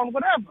 decathlon,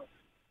 whatever.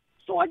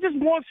 So I just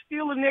want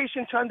Steeler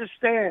Nation to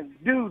understand,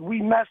 dude,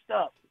 we messed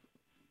up.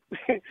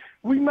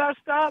 We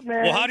messed up,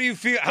 man. Well, how do you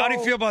feel? How do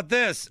you feel about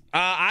this?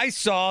 I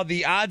saw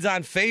the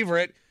odds-on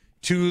favorite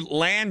to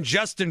land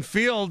Justin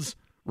Fields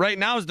right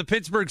now is the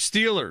Pittsburgh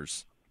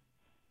Steelers.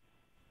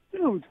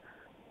 Dude,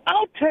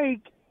 I'll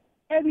take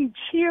any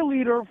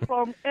cheerleader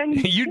from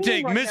any. You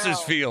take right Mrs. now.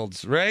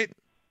 Fields, right?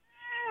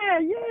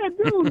 Yeah,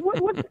 dude.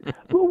 What is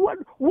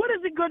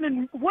it going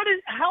to?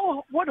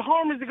 What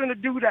harm is it going to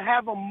do to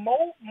have a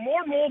more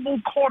mobile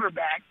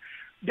quarterback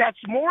that's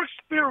more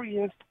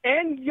experienced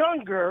and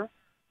younger?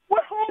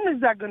 What harm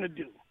is that going to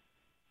do?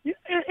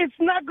 It's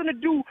not going to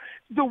do.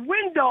 The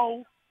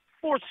window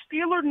for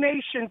Steeler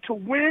Nation to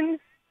win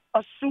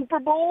a Super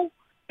Bowl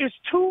is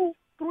 2-3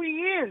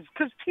 years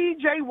because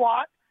T.J.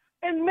 Watt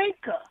and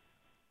Minka.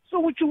 So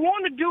what you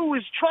want to do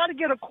is try to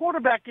get a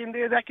quarterback in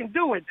there that can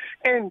do it.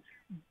 And,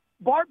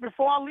 Bart,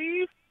 before I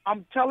leave,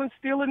 I'm telling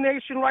Steeler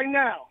Nation right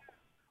now,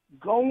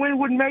 go in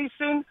with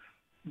Mason,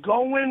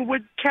 go in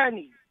with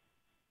Kenny.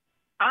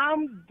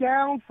 I'm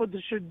down for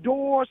the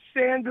Shador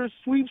Sanders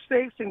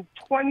sweepstakes in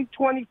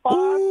 2025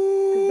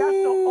 because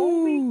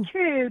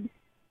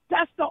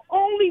that's the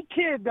only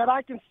kid that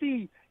I can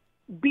see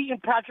beating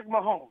Patrick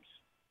Mahomes.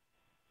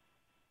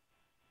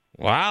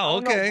 Wow,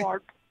 okay. Know,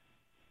 Bart.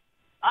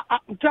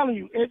 I'm telling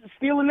you, it's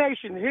Steeler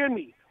Nation, hear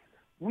me.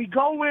 We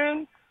go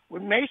in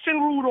with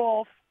Mason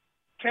Rudolph,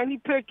 Kenny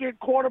Pickett,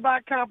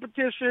 quarterback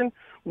competition.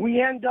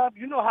 We end up,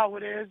 you know how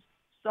it is,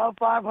 sub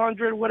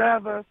 500,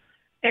 whatever.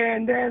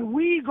 And then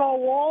we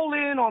go all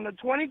in on the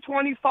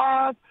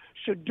 2025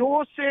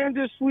 Shador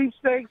Sanders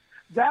sweepstakes.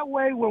 That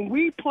way, when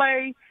we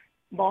play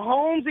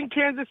Mahomes in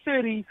Kansas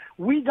City,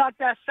 we got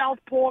that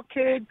Southpaw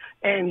kid,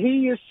 and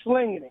he is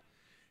slinging it.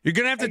 You're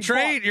gonna have to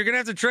trade. Bart. You're gonna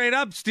have to trade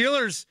up.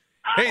 Steelers.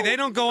 Hey, they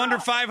don't go under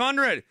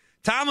 500.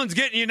 Tomlin's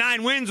getting you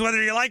 9 wins,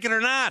 whether you like it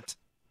or not.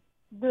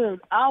 Dude,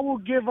 I will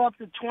give up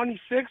the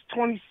 26,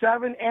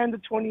 27, and the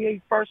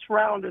 28 first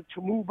rounder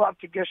to move up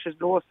to get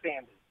Shador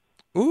Sanders.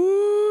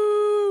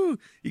 Ooh,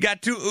 you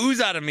got 2 oohs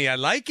out of me. I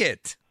like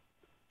it.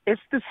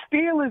 It's the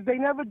Steelers. They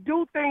never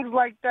do things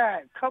like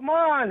that. Come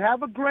on,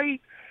 have a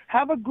great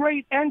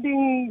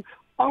ending.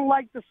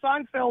 Unlike the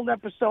Seinfeld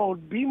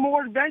episode, be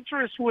more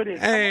adventurous with it.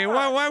 Hey,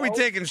 why are we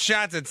taking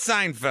shots at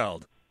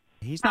Seinfeld?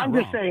 He's not I'm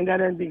wrong. just saying that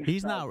ending.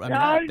 He's not.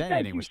 I mean, that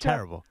ending was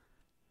terrible.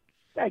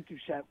 Thank you,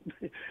 Shep.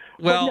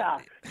 Well, yeah,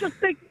 just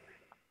think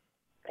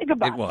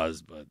about it. It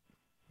was, but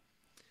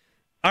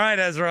all right,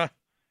 Ezra.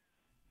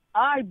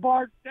 All right,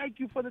 Bart. Thank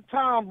you for the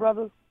time,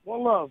 brother.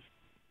 One love.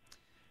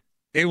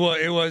 It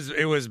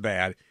was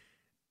bad.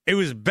 It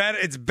was better.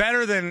 It's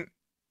better on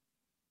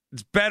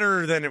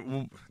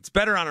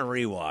a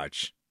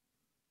rewatch.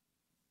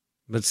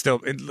 But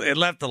still, it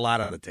left a lot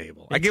on the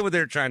table. I get what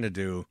they're trying to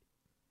do.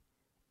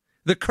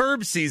 The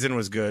Curb season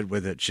was good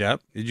with it,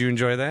 Shep. Did you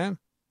enjoy that?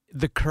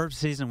 The Curb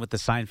season with the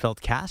Seinfeld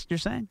cast, you're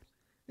saying?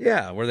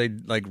 Yeah, where they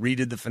like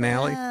redid the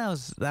finale. Yeah,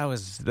 that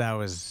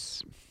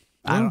was.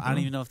 I don't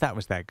even know if that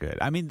was that good.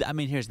 I mean,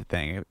 here's the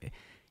thing: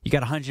 you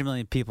got 100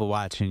 million people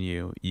watching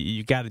you.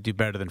 You got to do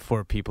better than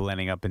 4 people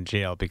ending up in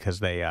jail because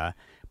they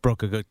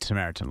broke a Good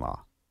Samaritan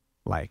law.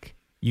 Like,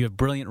 you have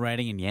brilliant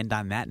writing, and you end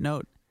on that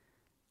note.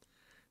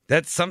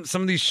 That's some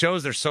of these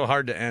shows are so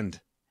hard to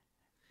end,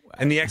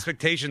 and the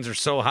expectations are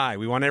so high.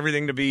 We want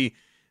everything to be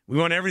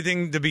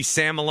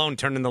Sam Malone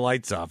turning the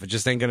lights off. It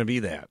just ain't going to be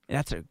that.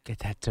 That's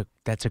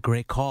a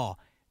great call.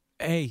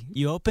 Hey,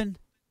 you open?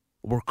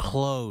 We're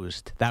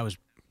closed. That was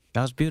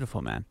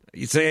beautiful, man.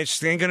 You say it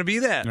just ain't going to be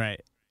that.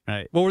 Right.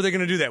 What were they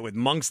going to do that with?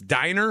 Monk's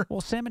Diner?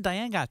 Well, Sam and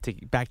Diane got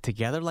back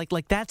together.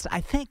 Like that's.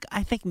 I think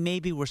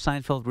maybe where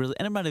Seinfeld really,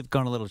 and it might have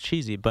gone a little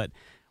cheesy, but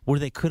where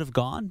they could have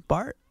gone,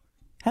 Bart,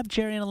 have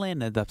Jerry and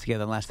Elaine end up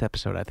together in the last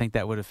episode. I think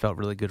that would have felt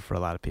really good for a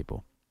lot of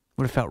people.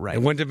 Would have felt right.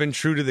 It wouldn't have been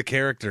true to the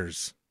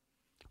characters.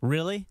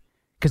 Really?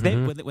 Because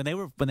when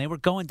they were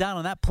going down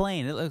on that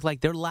plane, it looked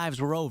like their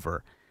lives were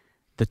over.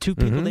 The 2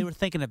 people they were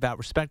thinking about,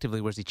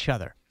 respectively, was each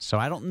other. So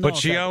I don't know. But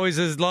she always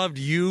has loved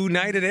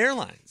United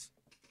Airlines.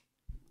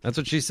 That's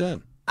what she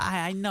said.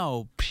 I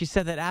know. She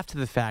said that after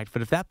the fact.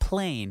 But if that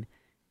plane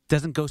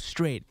doesn't go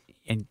straight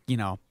and,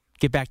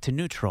 get back to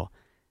neutral,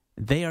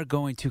 they are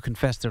going to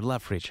confess their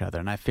love for each other.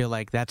 And I feel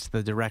like that's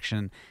the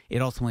direction it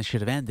ultimately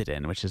should have ended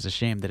in, which is a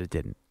shame that it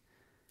didn't.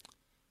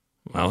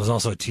 Well, it was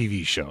also a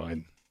TV show.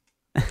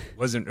 It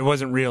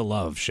wasn't real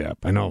love, Shep.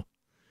 I know.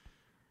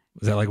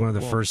 Was that like one of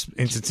the first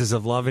instances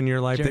of love in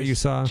your life that you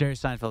saw? Jerry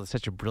Seinfeld is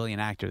such a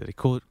brilliant actor that he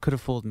could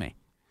have fooled me.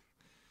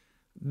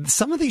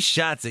 Some of these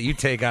shots that you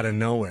take out of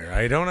nowhere,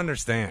 I don't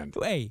understand.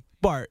 Hey,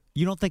 Bart,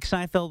 you don't think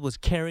Seinfeld was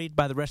carried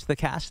by the rest of the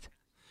cast?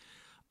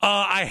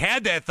 I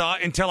had that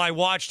thought until I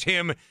watched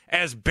him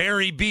as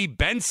Barry B.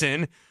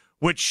 Benson,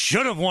 which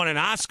should have won an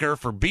Oscar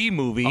for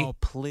B-movie. Oh,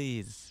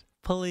 please.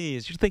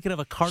 Please. You're thinking of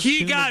a cartoon.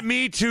 He got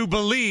me to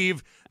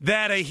believe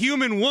that a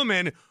human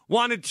woman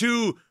wanted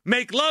to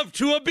make love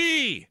to a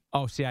bee.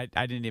 Oh, see, I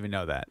didn't even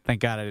know that.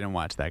 Thank God I didn't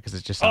watch that because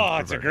it's just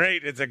it's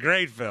a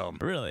great film.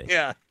 Really?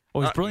 Yeah.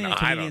 Well, he's brilliant at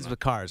Comedians with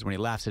Cars when he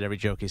laughs at every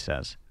joke he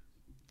says.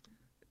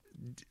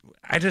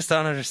 I just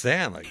don't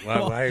understand. Like,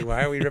 why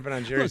are we ripping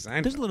on Jerry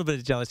Seinfeld? There's a little bit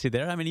of jealousy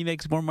there. I mean, he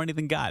makes more money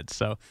than God,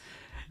 so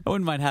I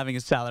wouldn't mind having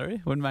his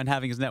salary. Wouldn't mind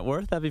having his net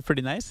worth. That'd be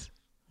pretty nice.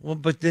 Well,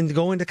 but then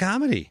go into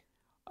comedy.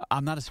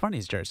 I'm not as funny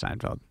as Jerry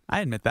Seinfeld. I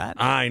admit that.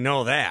 I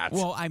know that.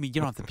 Well, I mean,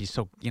 you don't have to be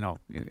so,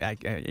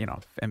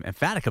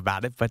 emphatic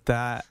about it. But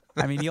I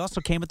mean, he also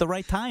came at the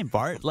right time,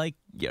 Bart. Like,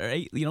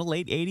 late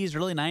 '80s,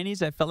 early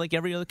 '90s. I felt like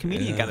every other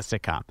comedian got a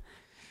sitcom.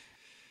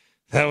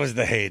 That was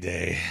the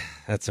heyday.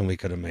 That's when we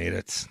could have made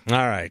it. All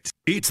right.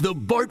 It's the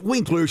Bart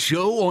Winkler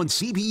Show on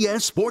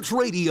CBS Sports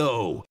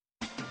Radio.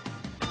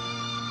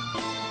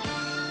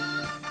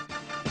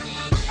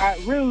 I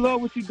really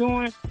love what you're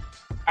doing.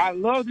 I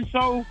love the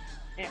show.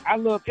 And I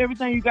love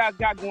everything you guys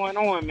got going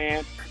on,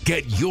 man.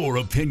 Get your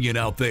opinion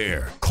out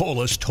there. Call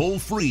us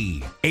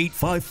toll-free,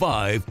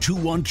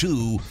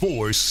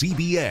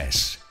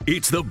 855-212-4CBS.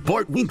 It's the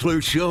Bart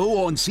Winkler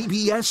Show on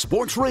CBS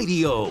Sports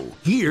Radio.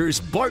 Here's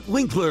Bart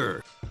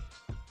Winkler.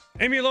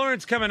 Amy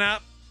Lawrence coming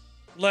up.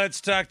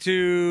 Let's talk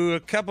to a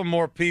couple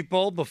more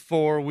people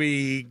before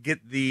we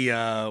get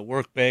the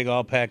work bag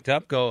all packed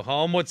up, go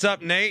home. What's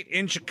up, Nate,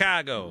 in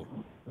Chicago?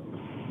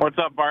 What's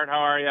up, Bart? How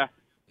are you?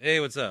 Hey,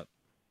 what's up?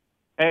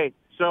 Hey,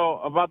 so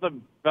about the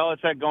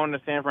Belichick going to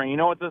Stanford, you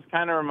know what this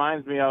kind of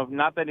reminds me of?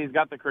 Not that he's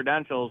got the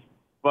credentials,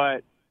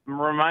 but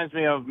reminds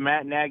me of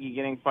Matt Nagy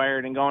getting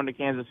fired and going to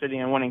Kansas City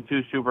and winning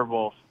 2 Super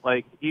Bowls.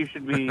 Like, you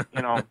should be,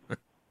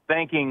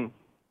 thanking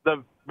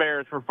the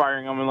Bears for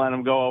firing him and letting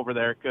him go over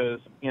there because,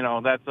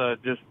 that's a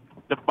just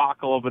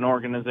debacle of an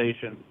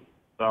organization.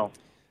 So,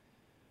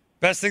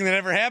 best thing that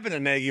ever happened to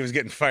Nagy was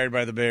getting fired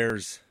by the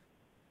Bears.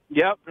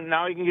 Yep, and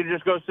now he can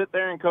just go sit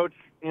there and coach,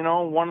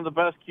 one of the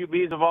best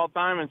QBs of all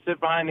time and sit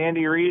behind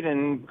Andy Reid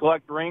and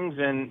collect rings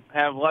and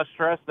have less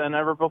stress than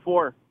ever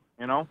before,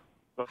 So,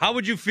 how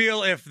would you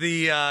feel if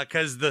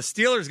because the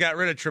Steelers got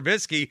rid of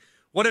Trubisky,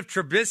 what if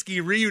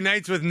Trubisky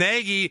reunites with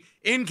Nagy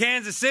in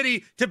Kansas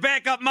City to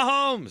back up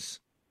Mahomes?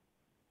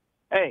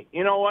 Hey,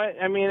 you know what?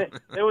 I mean, it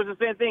was the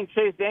same thing.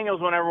 Chase Daniels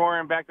went everywhere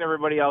and backed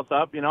everybody else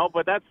up,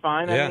 but that's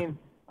fine. Yeah. I mean,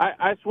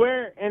 I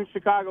swear in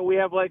Chicago we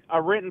have, like,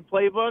 a written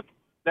playbook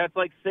that's,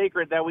 like,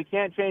 sacred that we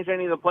can't change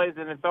any of the plays,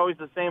 and it's always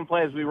the same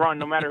plays we run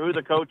no matter who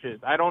the coach is.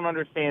 I don't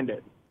understand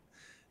it.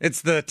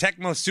 It's the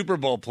Tecmo Super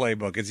Bowl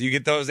playbook. You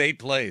get those 8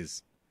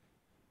 plays.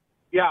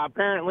 Yeah,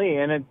 apparently,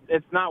 and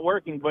it's not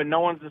working, but no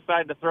one's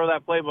decided to throw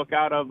that playbook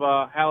out of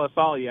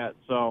Halisal yet.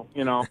 So,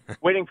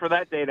 waiting for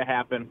that day to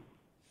happen.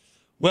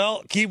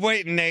 Well, keep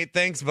waiting, Nate.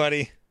 Thanks,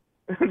 buddy.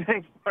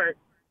 Thanks, Bart.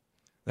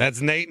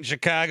 That's Nate in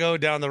Chicago.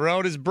 Down the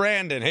road is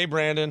Brandon. Hey,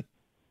 Brandon.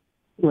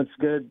 What's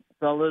good,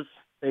 fellas?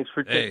 Thanks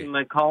for taking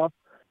my call.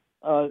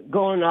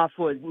 Going off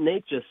what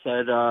Nate just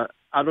said, I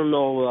don't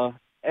know.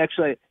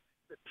 Actually,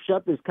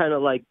 Shep is kind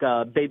of like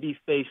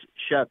babyface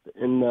Shep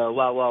in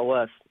Wild Wild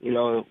West,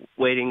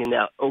 waiting in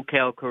that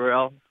Ocala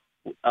Corral,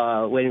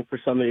 waiting for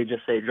somebody to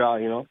just say draw,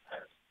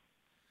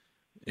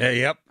 Yeah,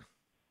 yep.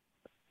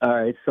 All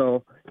right,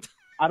 so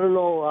I don't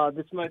know.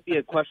 This might be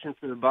a question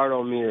for the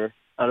Bartometer.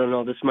 I don't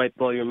know. This might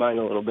blow your mind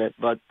a little bit,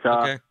 but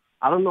okay.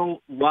 I don't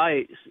know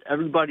why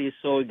everybody is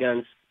so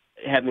against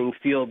having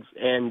Fields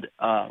and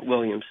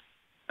Williams.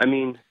 I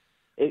mean,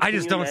 I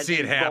just don't see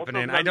it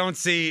happening. I don't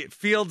see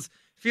Fields.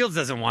 Fields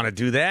doesn't want to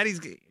do that.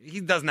 He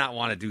does not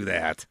want to do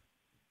that.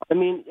 I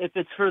mean, if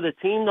it's for the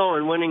team though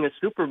and winning a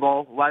Super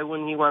Bowl, why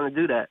wouldn't he want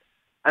to do that?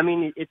 I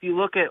mean, if you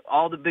look at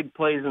all the big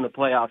plays in the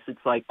playoffs,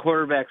 it's like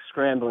quarterbacks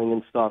scrambling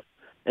and stuff.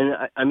 And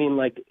I mean,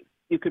 like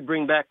you could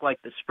bring back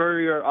like the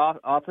Spurrier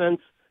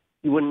offense.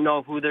 You wouldn't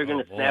know who they're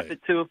going to snap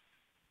it to.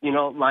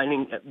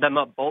 Lining them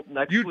up both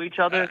next to each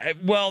other.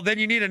 Well, then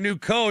you need a new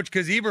coach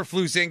because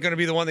Eberflus ain't going to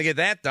be the one to get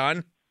that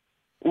done.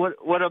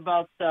 What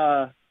about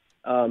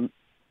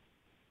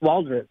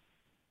Waldron?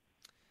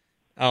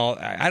 Oh,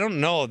 I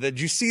don't know.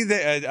 Did you see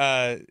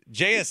that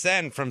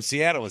JSN from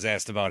Seattle was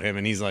asked about him,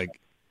 and he's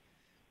like,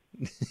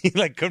 he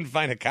couldn't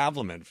find a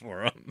compliment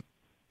for him.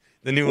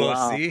 The new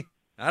OC.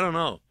 I don't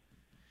know.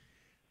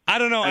 I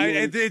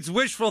mean, it's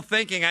wishful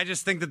thinking. I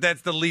just think that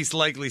that's the least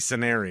likely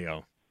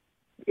scenario.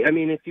 I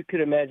mean, if you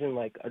could imagine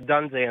like a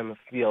Dunze on the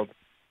field,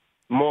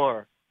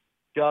 Moore,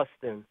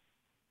 Justin,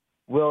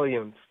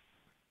 Williams.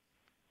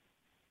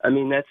 I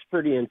mean, that's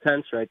pretty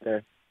intense right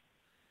there.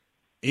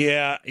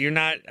 Yeah, you're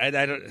not. I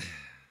don't.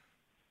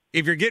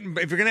 If you're going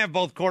to have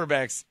both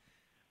quarterbacks,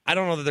 I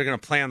don't know that they're going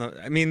to play on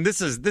the. I mean, this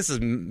is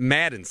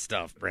Madden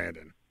stuff,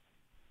 Brandon.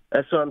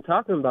 That's what I'm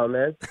talking about,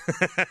 man.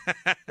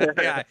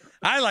 Yeah,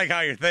 I like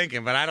how you're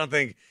thinking, but I don't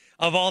think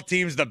of all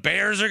teams the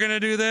Bears are going to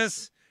do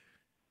this.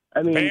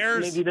 I mean,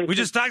 Bears? We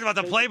just talked about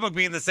the playbook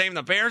being the same.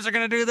 The Bears are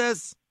going to do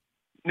this?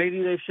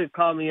 Maybe they should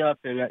call me up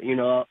and,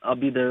 I'll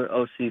be their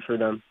OC for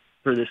them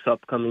for this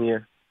upcoming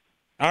year.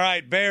 All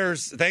right,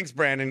 Bears. Thanks,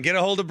 Brandon. Get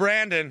a hold of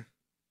Brandon.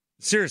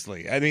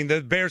 Seriously. I mean,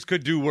 the Bears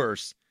could do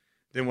worse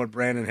than what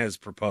Brandon has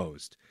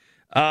proposed.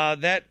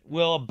 That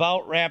will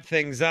about wrap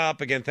things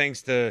up. Again,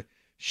 thanks to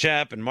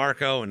Shep and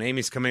Marco, and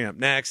Amy's coming up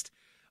next.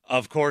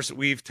 Of course,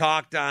 we've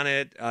talked on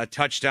it,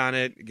 touched on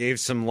it, gave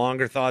some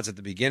longer thoughts at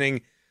the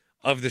beginning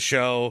of the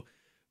show.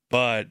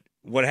 But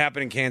what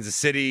happened in Kansas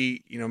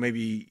City,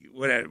 maybe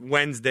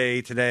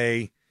Wednesday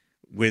today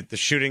with the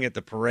shooting at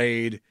the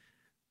parade,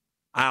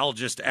 I'll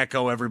just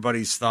echo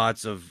everybody's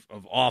thoughts of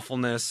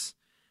awfulness.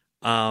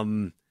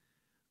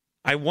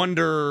 I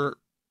wonder,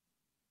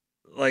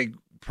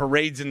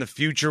 parades in the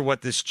future,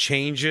 what this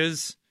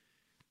changes.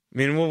 I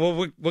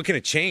mean, what can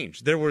it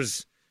change? There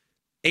was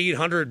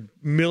 800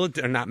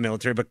 not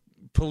military, but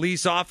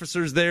police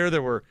officers there.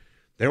 There were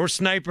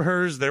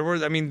snipers.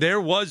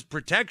 There was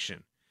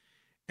protection.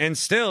 And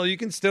still, you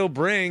can still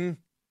bring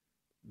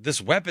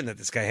this weapon that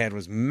this guy had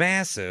was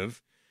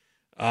massive.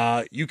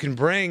 You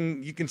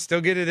can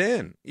still get it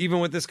in, even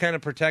with this kind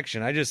of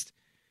protection. I just,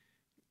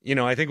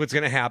 I think what's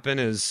going to happen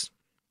is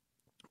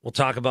we'll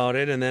talk about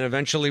it, and then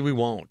eventually we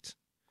won't.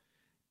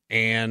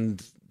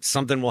 And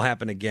something will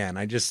happen again.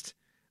 I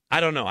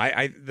don't know.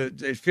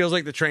 It feels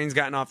like the train's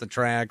gotten off the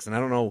tracks, and I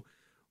don't know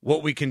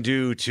what we can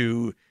do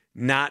to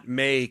not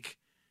make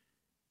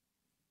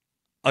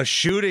a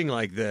shooting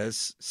like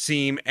this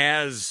seem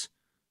as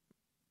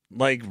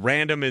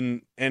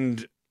random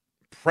and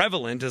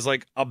prevalent as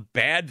a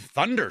bad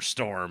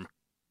thunderstorm.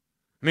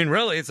 I mean,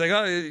 really, it's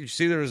you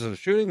see there was a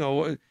shooting.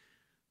 Oh,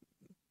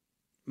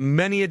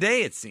 many a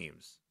day it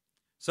seems.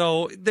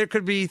 So there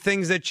could be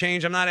things that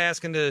change. I'm not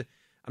asking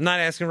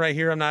right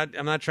here. I'm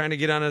not trying to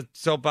get on a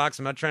soapbox.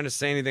 I'm not trying to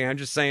say anything. I'm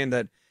just saying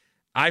that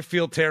I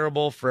feel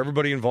terrible for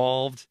everybody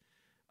involved,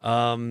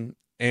 and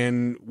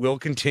we'll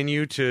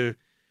continue to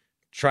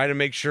try to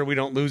make sure we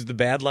don't lose the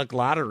bad luck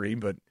lottery.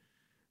 But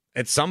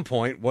at some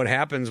point, what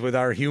happens with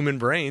our human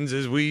brains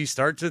is we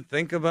start to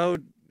think about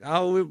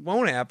how it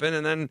won't happen,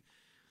 and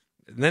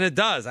then it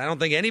does. I don't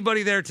think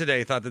anybody there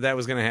today thought that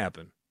was going to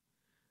happen.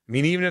 I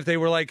mean, even if they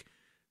were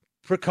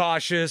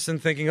precautious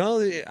and thinking,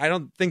 I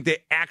don't think they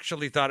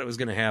actually thought it was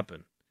going to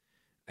happen.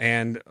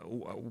 And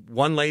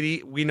one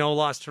lady we know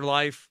lost her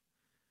life,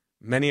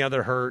 many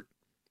other hurt,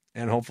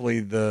 and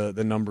hopefully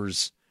the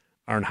numbers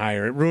aren't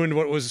higher. It ruined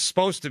what was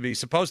supposed to be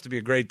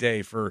a great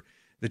day for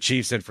the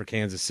Chiefs and for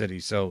Kansas City.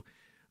 So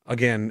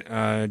again,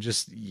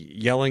 just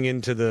yelling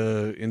into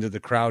the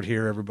crowd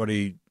here,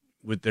 everybody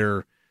with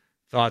their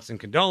thoughts and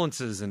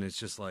condolences, and it's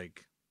just I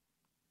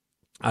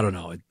don't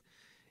know.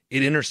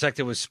 It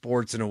intersected with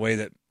sports in a way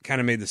that kind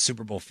of made the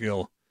Super Bowl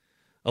feel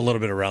a little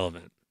bit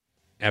irrelevant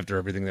after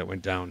everything that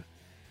went down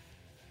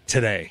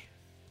today.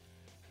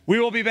 We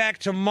will be back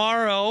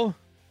tomorrow.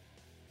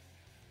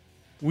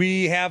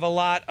 We have a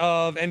lot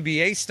of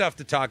NBA stuff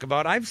to talk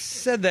about. I've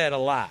said that a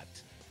lot.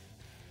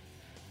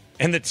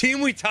 And the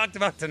team we talked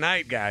about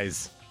tonight,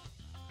 guys,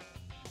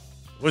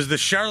 was the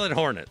Charlotte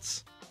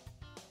Hornets.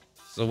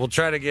 So we'll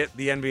try to get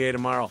the NBA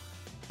tomorrow.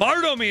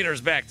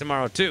 Bartometer's back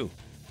tomorrow, too.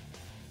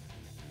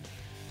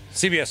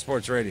 CBS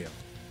Sports Radio.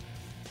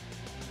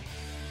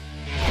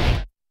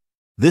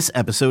 This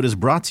episode is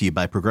brought to you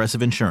by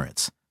Progressive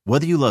Insurance.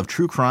 Whether you love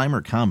true crime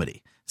or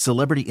comedy,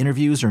 celebrity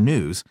interviews or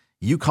news,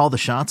 you call the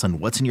shots on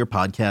what's in your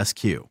podcast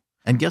queue.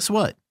 And guess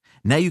what?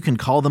 Now you can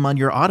call them on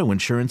your auto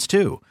insurance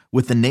too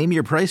with the Name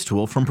Your Price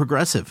tool from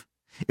Progressive.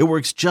 It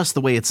works just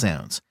the way it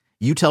sounds.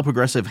 You tell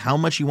Progressive how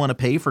much you want to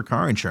pay for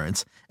car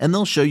insurance, and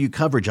they'll show you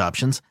coverage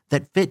options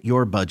that fit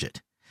your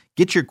budget.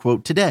 Get your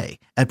quote today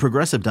at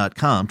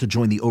Progressive.com to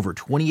join the over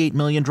 28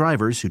 million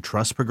drivers who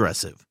trust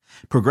Progressive.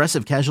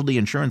 Progressive Casualty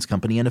Insurance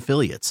Company and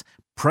Affiliates.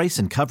 Price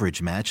and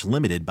coverage match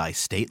limited by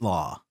state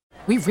law.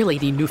 We really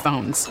need new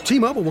phones.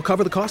 T-Mobile will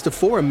cover the cost of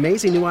 4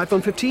 amazing new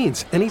iPhone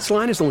 15s, and each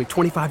line is only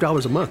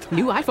 $25 a month.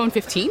 New iPhone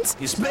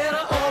 15s? It's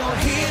better over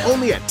here.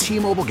 Only at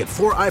T-Mobile, get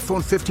 4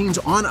 iPhone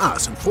 15s on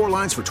us and 4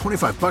 lines for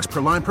 $25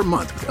 per line per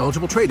month with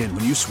eligible trade-in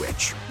when you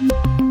switch.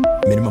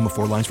 Minimum of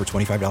 4 lines for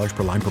 $25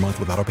 per line per month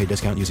with autopay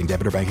discount using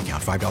debit or bank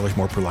account. $5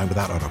 more per line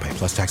without autopay,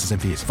 plus taxes and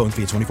fees. Phone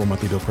fee at 24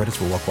 monthly bill credits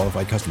for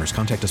well-qualified customers.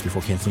 Contact us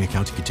before canceling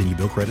account to continue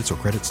bill credits or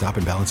credit stop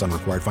and balance on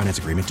required finance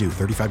agreement due.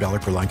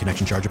 $35 per line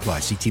connection charge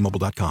applies. See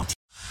T-Mobile.com.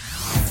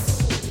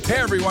 Hey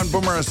everyone,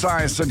 Boomer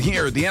Esiason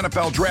here. The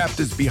NFL draft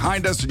is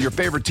behind us and your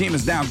favorite team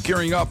is now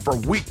gearing up for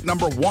week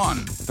number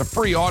 1. The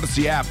free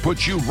Odyssey app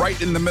puts you right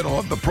in the middle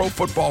of the pro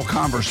football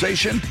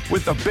conversation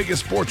with the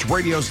biggest sports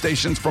radio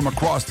stations from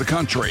across the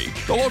country.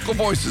 The local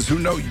voices who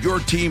know your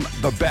team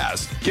the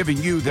best, giving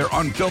you their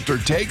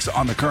unfiltered takes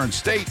on the current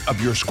state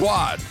of your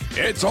squad.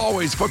 It's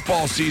always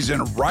football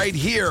season right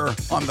here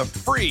on the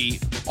free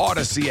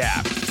Odyssey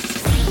app.